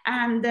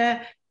 And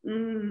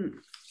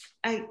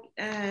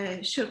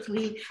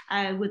shortly,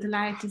 I would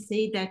like to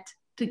say that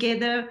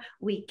together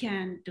we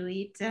can do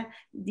it.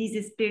 This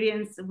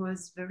experience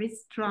was very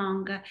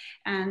strong,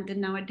 and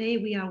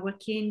nowadays we are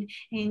working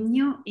in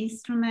new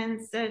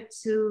instruments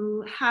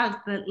to help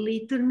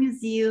little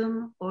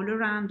museums all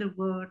around the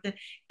world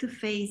to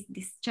face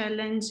this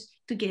challenge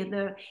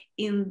together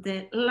in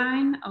the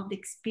line of the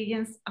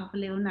experience of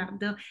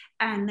Leonardo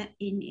and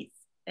in its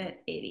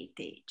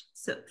heritage.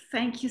 So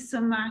thank you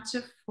so much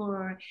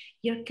for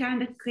your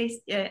kind of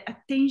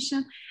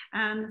attention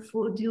and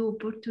for the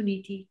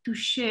opportunity to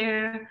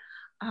share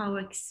our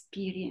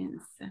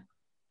experience.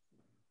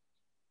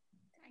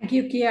 Thank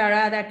you,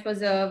 Chiara. That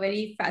was a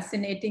very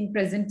fascinating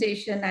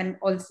presentation, and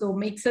also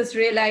makes us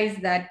realize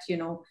that, you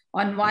know,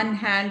 on one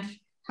hand,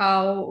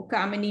 how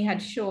Kamini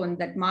had shown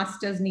that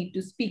masters need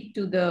to speak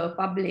to the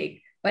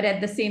public, but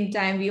at the same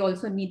time, we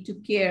also need to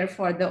care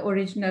for the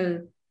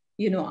original,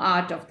 you know,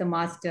 art of the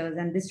masters.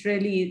 And this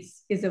really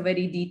is a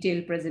very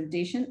detailed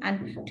presentation.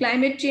 And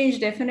climate change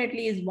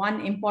definitely is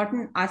one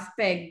important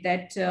aspect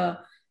that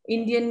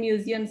Indian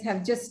museums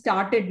have just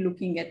started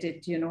looking at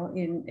it, you know,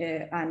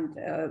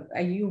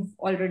 you've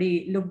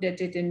already looked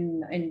at it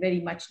in very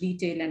much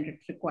detail, and it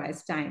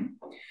requires time.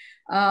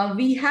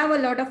 We have a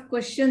lot of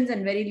questions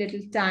and very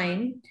little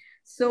time.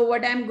 So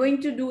what I'm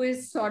going to do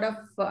is sort of,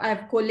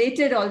 I've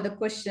collated all the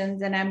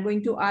questions, and I'm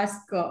going to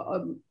ask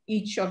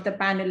each of the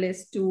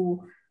panelists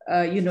to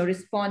you know,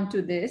 respond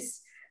to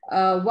this.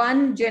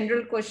 One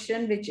general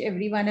question which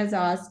everyone has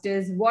asked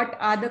is, what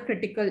are the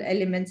critical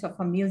elements of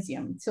a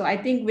museum? So I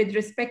think with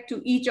respect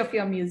to each of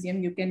your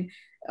museum, you can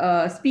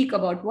speak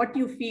about what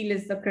you feel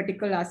is the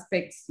critical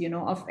aspects, you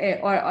know, of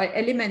or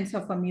elements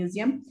of a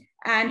museum,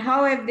 and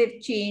how have they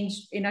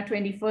changed in a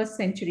 21st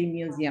century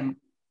museum.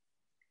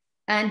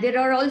 And there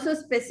are also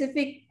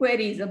specific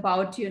queries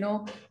about, you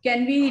know,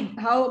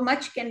 how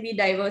much can we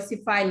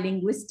diversify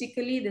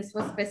linguistically? This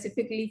was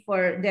specifically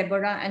for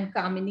Deborah and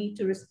Kamini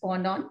to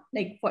respond on,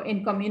 like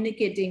in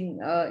communicating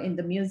in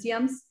the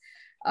museums.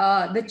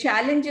 The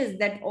challenges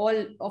that all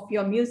of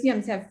your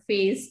museums have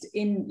faced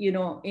in, you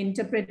know,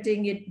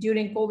 interpreting it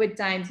during COVID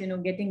times, you know,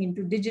 getting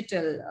into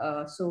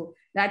digital. So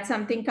that's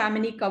something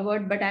Kamini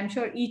covered, but I'm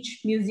sure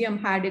each museum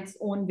had its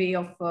own way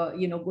of,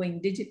 you know, going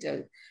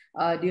digital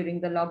during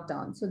the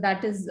lockdown. So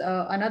that is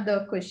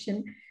another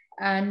question.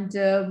 And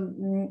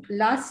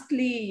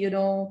lastly, you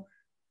know,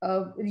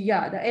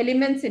 yeah, the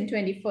elements in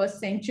 21st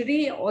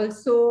century.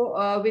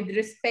 Also, with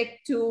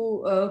respect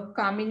to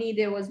Kamini,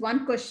 there was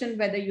one question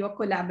whether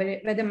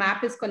whether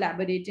MAP is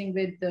collaborating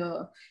with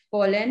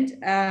Poland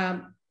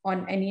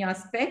on any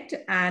aspect,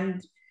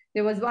 and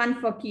there was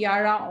one for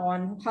Chiara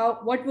on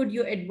what would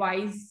you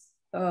advise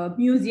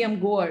museum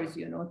goers,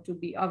 you know, to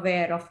be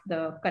aware of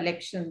the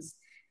collections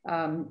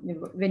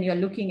when you're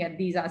looking at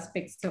these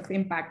aspects of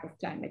impact of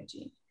climate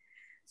change.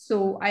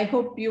 So I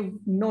hope you've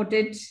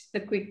noted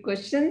the quick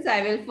questions.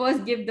 I will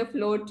first give the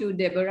floor to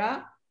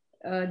Deborah,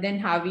 then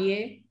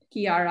Javier,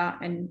 Chiara,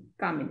 and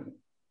Kamini.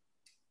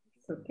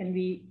 So can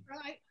we?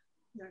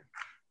 Well,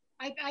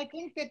 I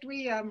think that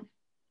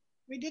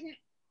we didn't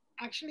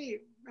actually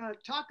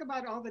talk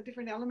about all the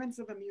different elements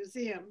of a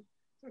museum.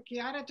 So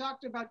Chiara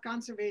talked about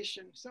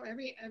conservation. So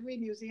every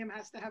museum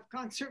has to have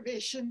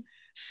conservation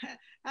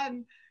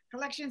and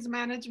collections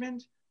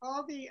management,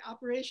 all the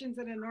operations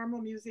that a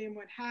normal museum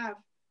would have,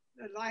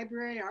 the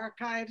library,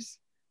 archives,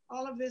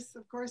 all of this,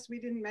 of course, we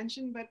didn't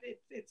mention, but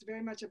it's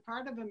very much a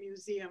part of a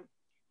museum.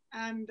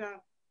 And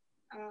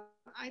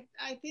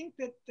I think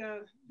that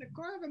the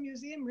core of a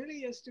museum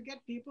really is to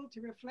get people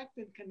to reflect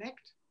and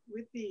connect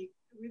with the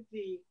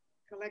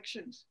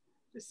collections,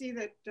 to see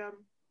that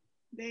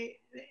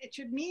it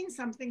should mean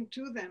something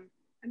to them,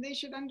 and they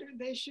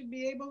should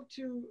be able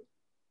to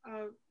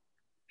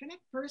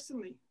connect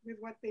personally with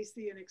what they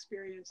see and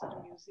experience at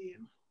a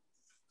museum.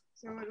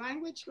 So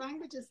language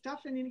is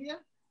tough in India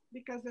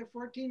because there are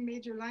 14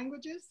 major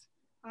languages.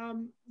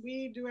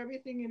 We do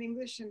everything in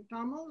English and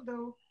Tamil,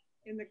 though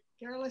in the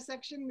Kerala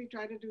section, we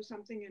try to do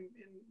something in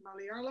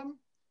Malayalam.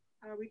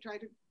 We try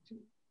to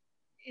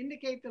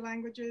indicate the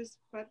languages,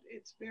 but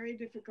it's very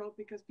difficult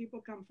because people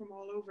come from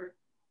all over.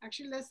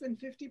 Actually, less than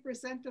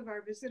 50% of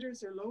our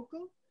visitors are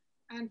local,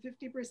 and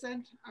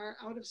 50% are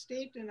out of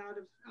state and out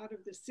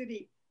of the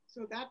city.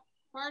 So that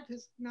part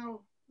is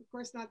now, of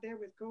course, not there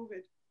with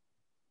COVID.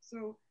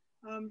 So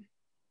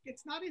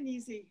it's not an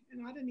easy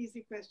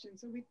question.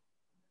 So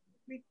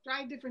we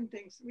try different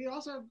things. We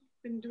also have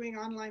been doing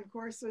online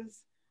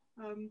courses.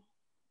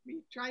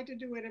 We try to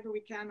do whatever we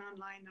can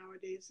online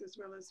nowadays, as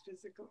well as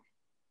physical.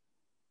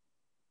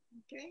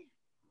 Okay.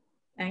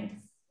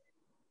 Thanks.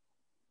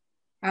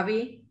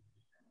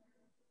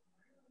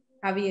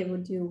 Javier,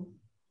 would you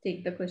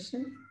take the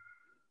question?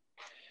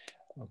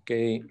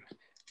 Okay,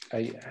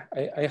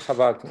 I have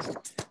a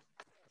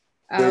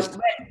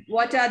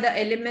what are the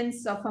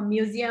elements of a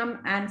museum,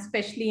 and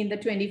especially in the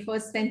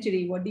 21st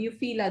century, what do you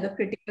feel are the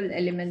critical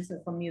elements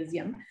of a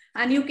museum?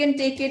 And you can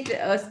take it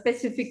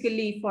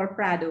specifically for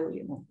Prado,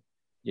 you know.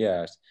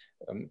 Yes.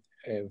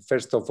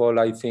 First of all,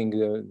 I think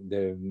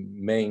the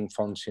main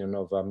function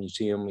of a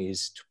museum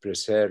is to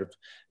preserve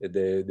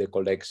the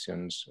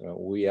collections.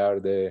 We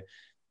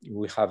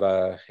have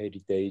a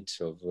heritage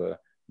of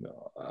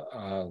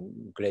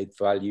great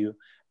value,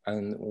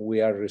 and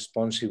we are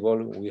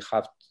responsible. We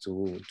have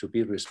to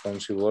be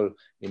responsible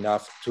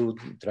enough to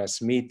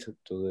transmit to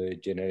the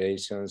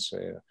generations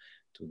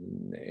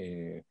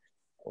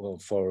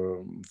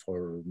for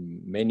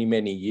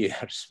many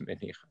years.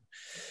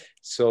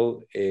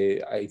 So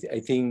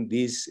I think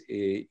this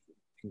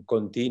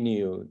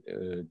continue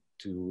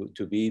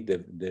to be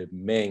the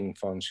main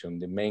function,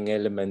 the main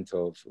element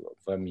of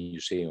a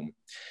museum.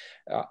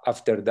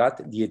 After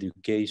that, the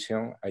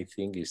education, I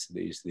think, is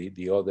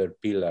the other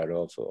pillar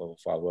of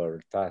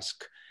our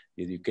task.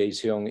 The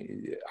education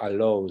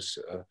allows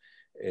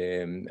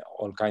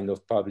all kind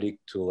of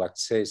public to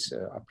access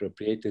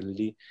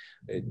appropriately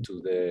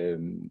to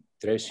the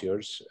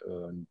treasures,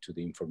 to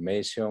the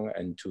information,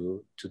 and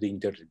to the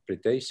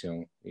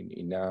interpretation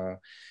in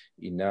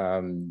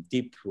a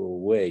deep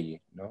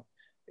way. No?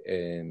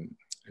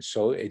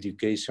 So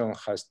education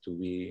has to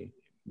be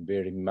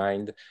bear in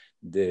mind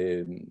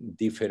the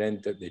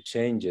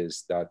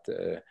changes that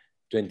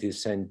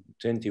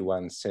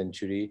 21st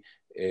century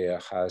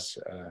has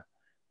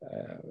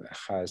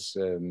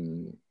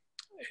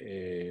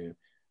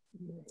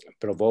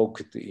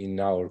provoked in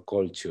our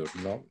culture,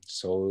 no?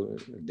 So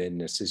the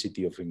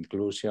necessity of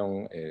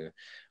inclusion,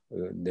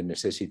 the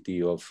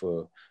necessity of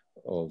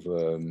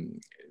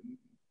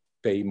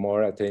pay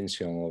more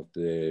attention of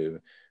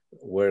the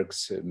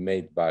works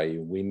made by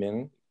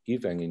women,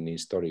 even in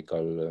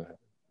historical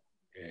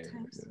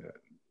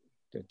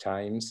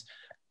times,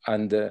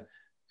 and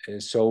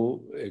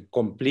so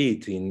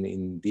complete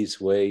in this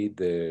way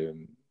the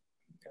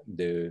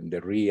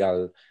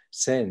real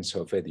sense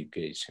of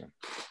education.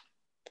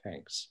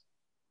 Thanks.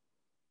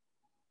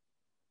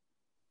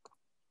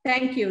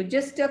 Thank you.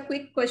 Just a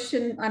quick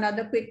question,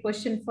 another quick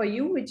question for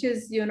you, which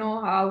is,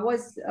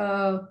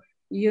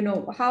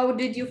 how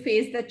did you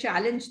face the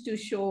challenge to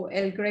show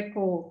El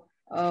Greco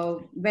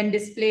when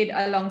displayed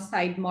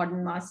alongside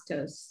modern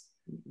masters?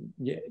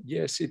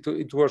 Yes,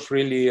 it was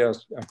really a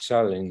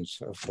challenge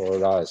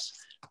for us,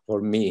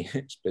 for me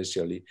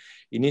especially.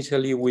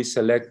 Initially, we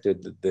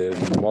selected the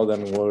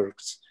modern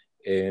works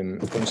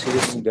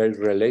considering their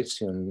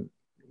relation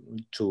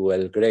to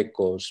El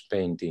Greco's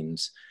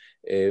paintings,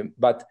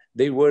 but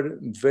they were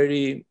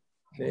very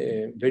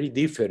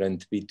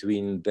different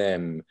between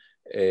them.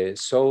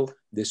 So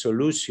the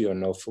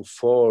solution of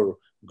 4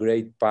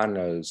 great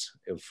panels,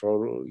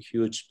 4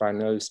 huge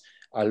panels,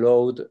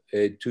 allowed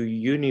to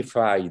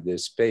unify the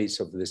space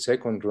of the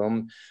second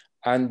room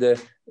and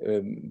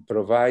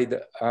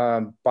provide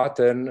a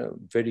pattern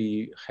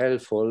very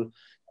helpful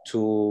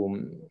to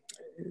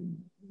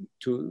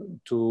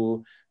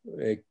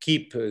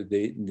keep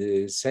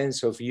the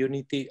sense of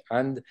unity.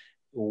 And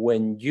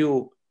when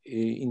you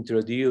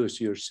introduce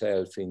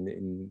yourself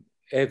in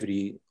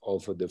every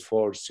of the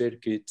 4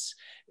 circuits,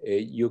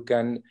 you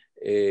can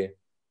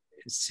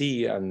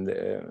see and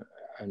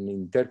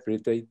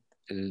interpret the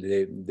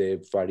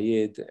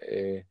varied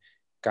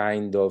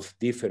kind of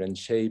different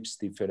shapes,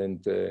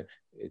 different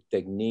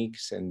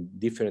techniques, and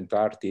different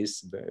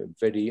artists,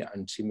 very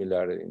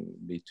unsimilar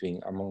between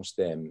amongst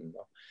them. You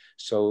know?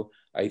 So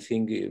I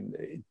think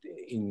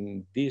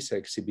in this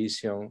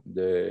exhibition,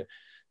 the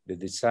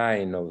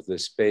design of the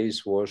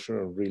space was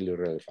really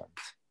relevant.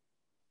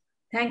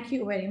 Thank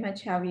you very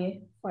much,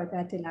 Javier, for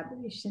that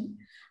elaboration.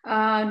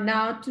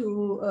 Now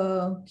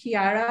to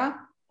Chiara,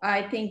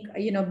 I think,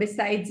 you know,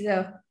 besides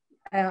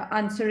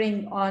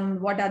answering on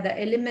what are the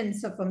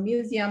elements of a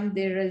museum,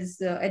 there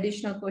is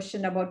additional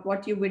question about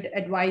what you would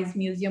advise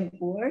museum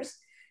goers.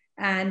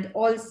 And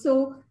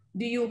also,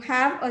 do you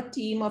have a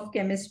team of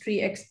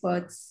chemistry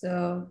experts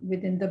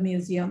within the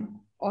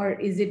museum, or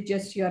is it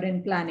just you're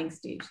in planning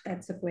stage?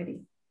 That's a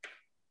query.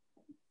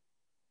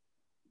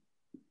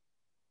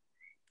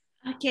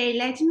 Okay,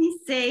 let me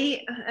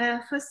say,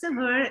 first of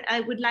all,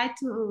 I would like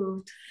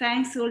to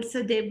thank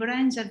also Deborah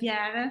and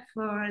Javier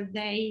for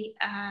their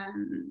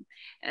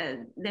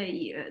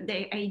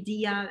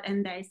idea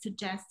and their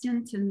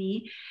suggestion to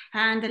me.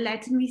 And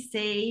let me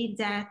say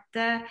that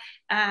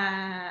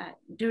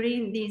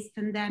during this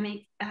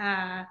pandemic,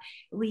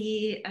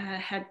 we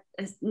had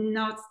a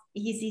not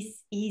easy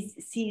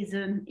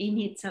season in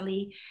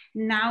Italy.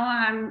 Now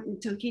I'm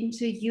talking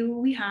to you,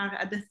 we are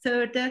at the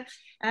third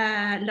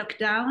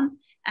lockdown,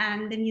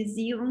 and the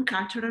museum,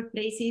 cultural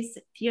places,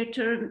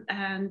 theater,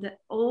 and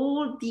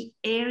all the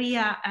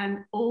area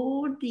and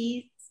all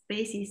the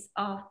spaces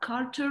of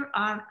culture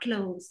are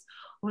closed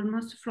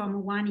almost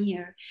from 1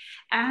 year.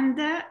 And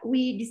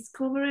we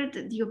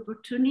discovered the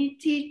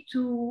opportunity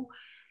to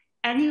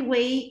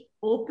anyway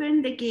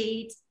open the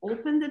gate,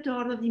 open the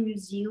door of the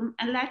museum,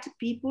 and let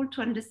people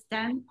to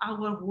understand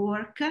our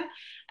work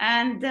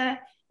and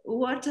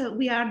what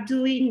we are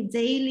doing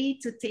daily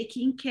to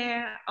taking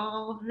care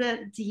of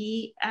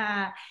the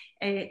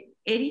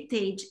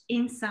heritage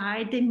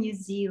inside the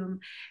museum.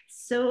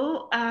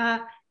 So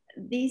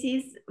this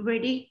is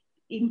really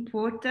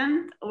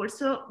important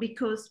also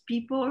because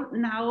people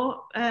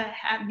now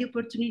have the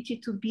opportunity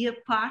to be a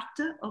part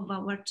of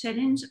our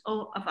challenge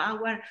or of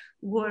our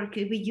work.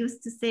 We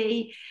used to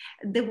say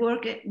the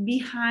work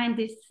behind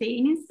the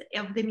scenes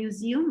of the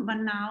museum, but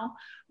now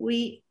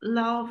we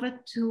love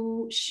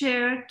to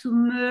share, to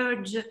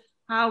merge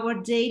our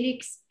daily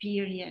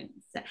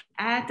experience.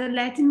 And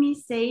let me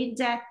say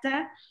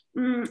that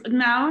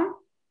now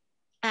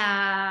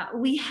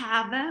we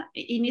have,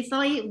 in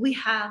Italy, we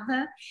have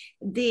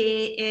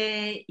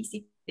the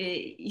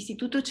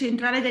Istituto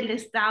Centrale del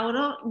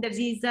Restauro. That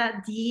is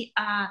the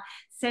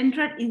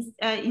central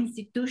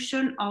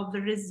institution of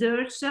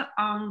research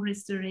on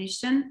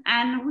restoration.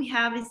 And we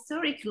have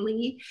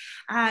historically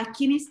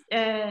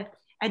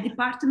a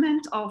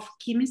department of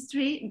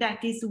chemistry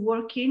that is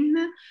working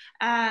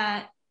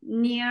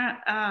near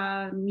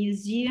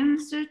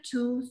museums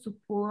to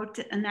support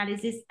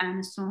analysis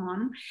and so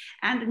on.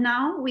 And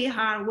now we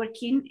are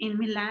working in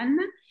Milan,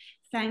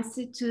 thanks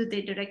to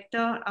the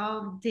director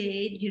of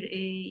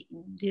the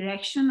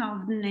direction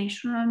of the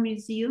National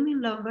Museum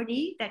in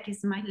Lombardy, that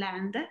is my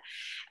land.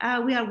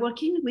 We are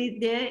working with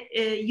the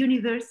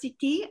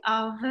University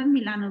of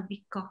Milano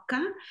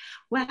Bicocca,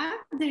 where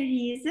there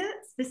is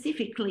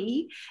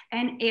specifically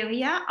an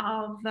area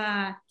of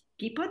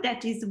people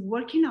that is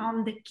working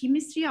on the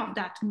chemistry of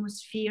the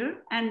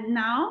atmosphere. And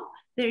now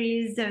there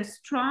is a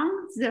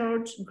strong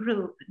research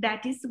group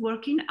that is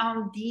working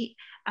on the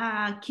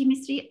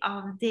chemistry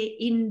of the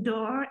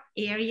indoor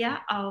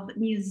area of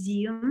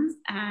museums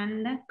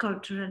and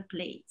cultural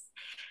places.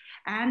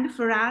 And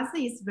for us,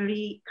 it's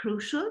very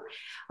crucial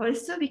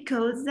also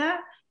because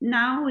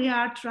now we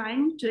are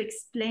trying to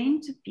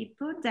explain to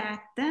people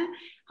that,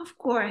 of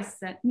course,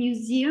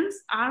 museums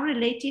are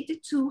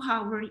related to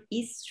our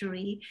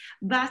history,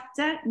 but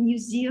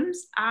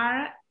museums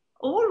are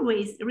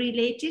always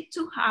related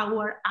to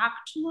our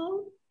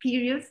actual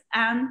periods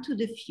and to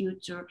the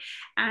future.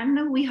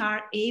 And we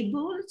are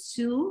able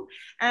to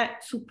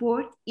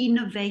support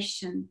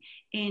innovation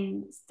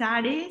in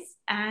studies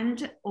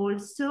and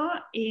also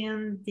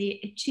in the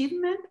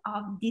achievement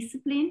of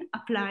discipline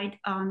applied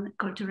on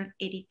cultural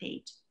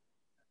heritage.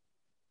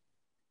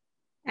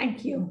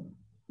 Thank you.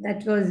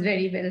 That was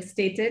very well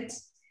stated.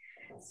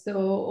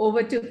 So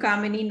over to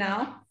Kamini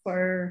now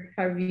for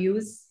her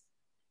views.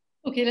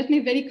 Okay, let me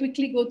very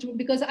quickly go through,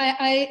 because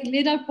I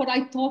laid out what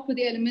I thought were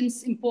the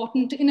elements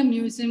important in a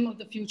museum of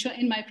the future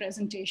in my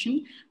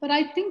presentation. But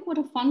I think what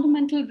a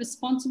fundamental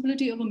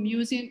responsibility of a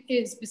museum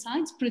is,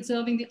 besides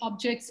preserving the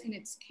objects in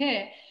its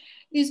care,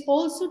 is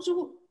also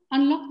to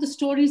unlock the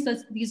stories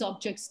that these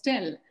objects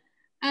tell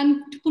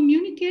and to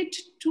communicate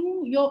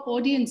to your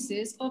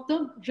audiences of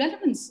the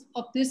relevance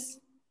of this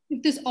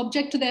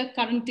object to their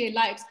current day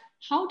lives.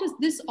 How does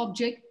this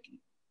object,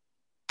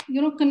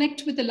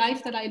 connect with the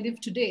life that I live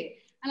today?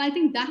 And I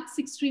think that's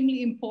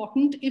extremely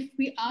important if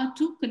we are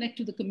to connect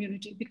to the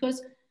community,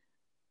 because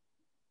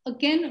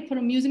again, for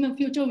a museum of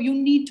future, you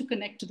need to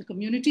connect to the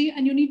community,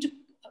 and you need to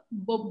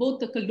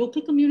both the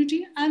local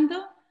community and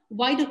the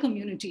wider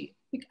community.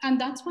 And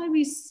that's why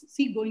we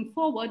see going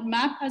forward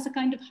MAP as a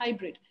kind of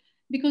hybrid.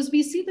 because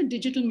we see the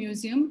digital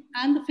museum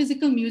and the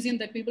physical museum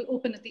that we will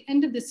open at the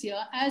end of this year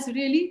as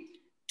really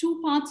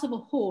two parts of a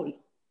whole.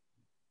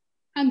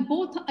 And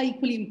both are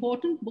equally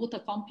important, both are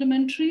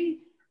complementary,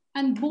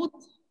 and both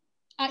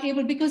are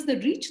able, because the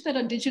reach that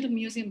a digital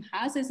museum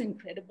has is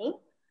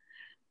incredible.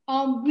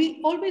 We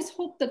always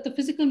hope that the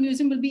physical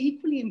museum will be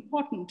equally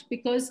important,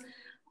 because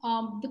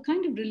the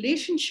kind of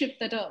relationship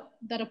that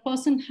a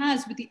person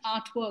has with the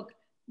artwork,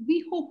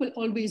 we hope will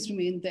always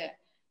remain there.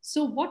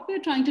 So what we're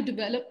trying to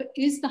develop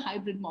is the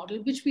hybrid model,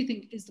 which we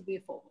think is the way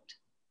forward.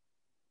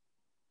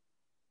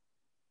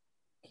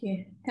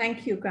 Okay,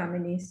 thank you,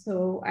 Kamini.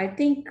 So I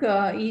think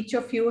each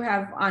of you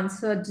have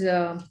answered,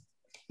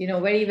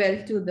 very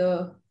well to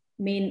the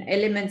main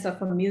elements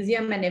of a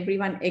museum, and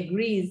everyone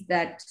agrees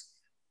that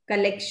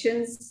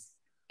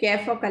care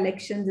for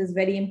collections is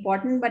very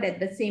important, but at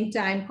the same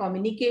time,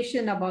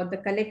 communication about the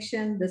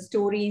collection, the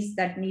stories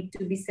that need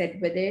to be said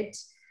with it,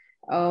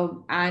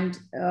 and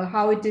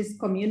how it is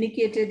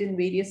communicated in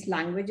various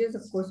languages.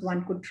 Of course,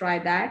 one could try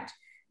that,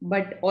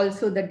 but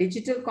also the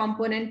digital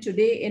component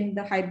today in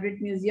the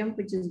hybrid museum,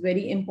 which is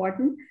very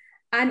important,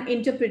 and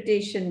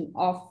interpretation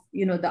of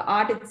the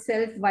art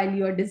itself while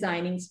you are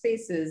designing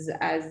spaces,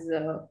 as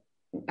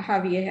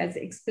Javier has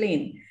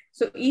explained.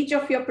 So each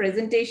of your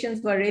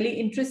presentations were really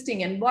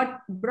interesting and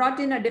brought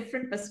in a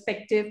different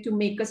perspective to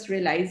make us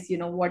realize,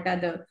 what are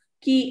the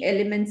key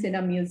elements in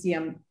a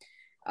museum.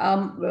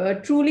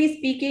 Truly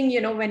speaking,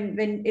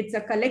 when it's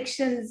a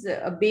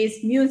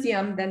collections-based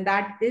museum, then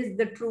that is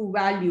the true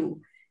value.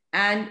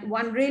 And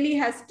one really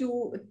has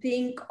to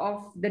think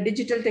of the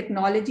digital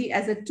technology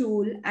as a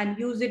tool and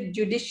use it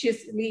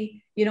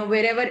judiciously,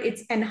 wherever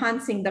it's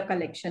enhancing the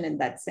collection in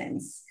that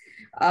sense.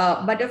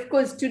 But of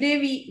course,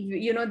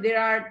 today there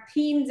are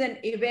themes and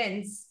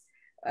events,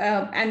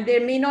 and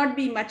there may not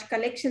be much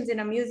collections in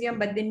a museum,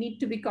 but they need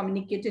to be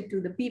communicated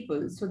to the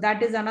people. So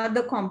that is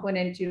another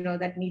component,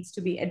 that needs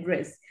to be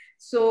addressed.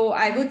 So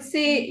I would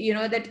say,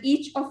 that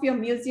each of your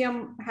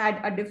museum had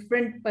a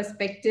different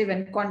perspective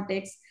and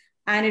context,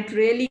 and it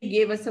really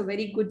gave us a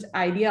very good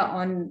idea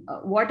on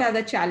what are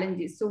the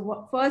challenges.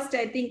 So first,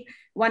 I think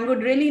one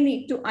would really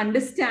need to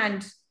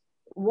understand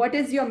what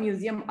is your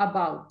museum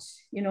about?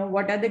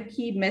 What are the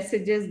key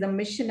messages, the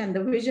mission and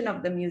the vision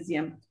of the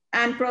museum?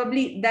 And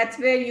probably that's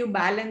where you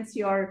balance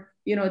your,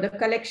 the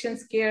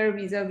collections care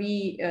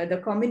vis-a-vis the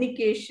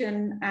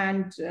communication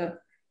and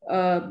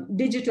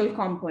digital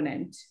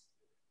component.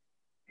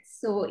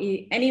 So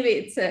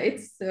anyway,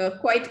 it's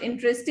quite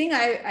interesting.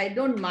 I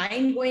don't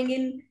mind going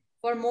in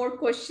for more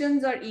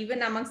questions, or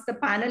even amongst the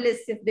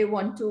panelists if they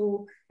want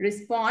to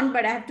respond,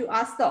 but I have to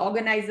ask the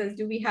organizers,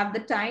 do we have the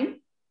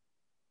time?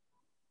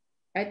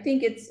 I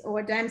think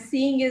what I'm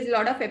seeing is a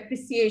lot of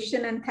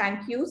appreciation and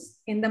thank yous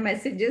in the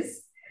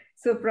messages.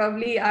 So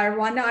probably our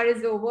 1 hour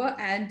is over,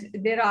 and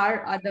there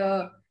are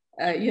other,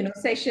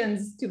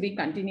 sessions to be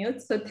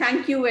continued. So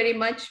thank you very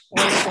much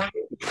for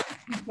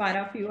each one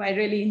of you. I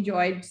really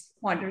enjoyed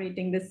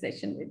moderating this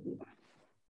session with you.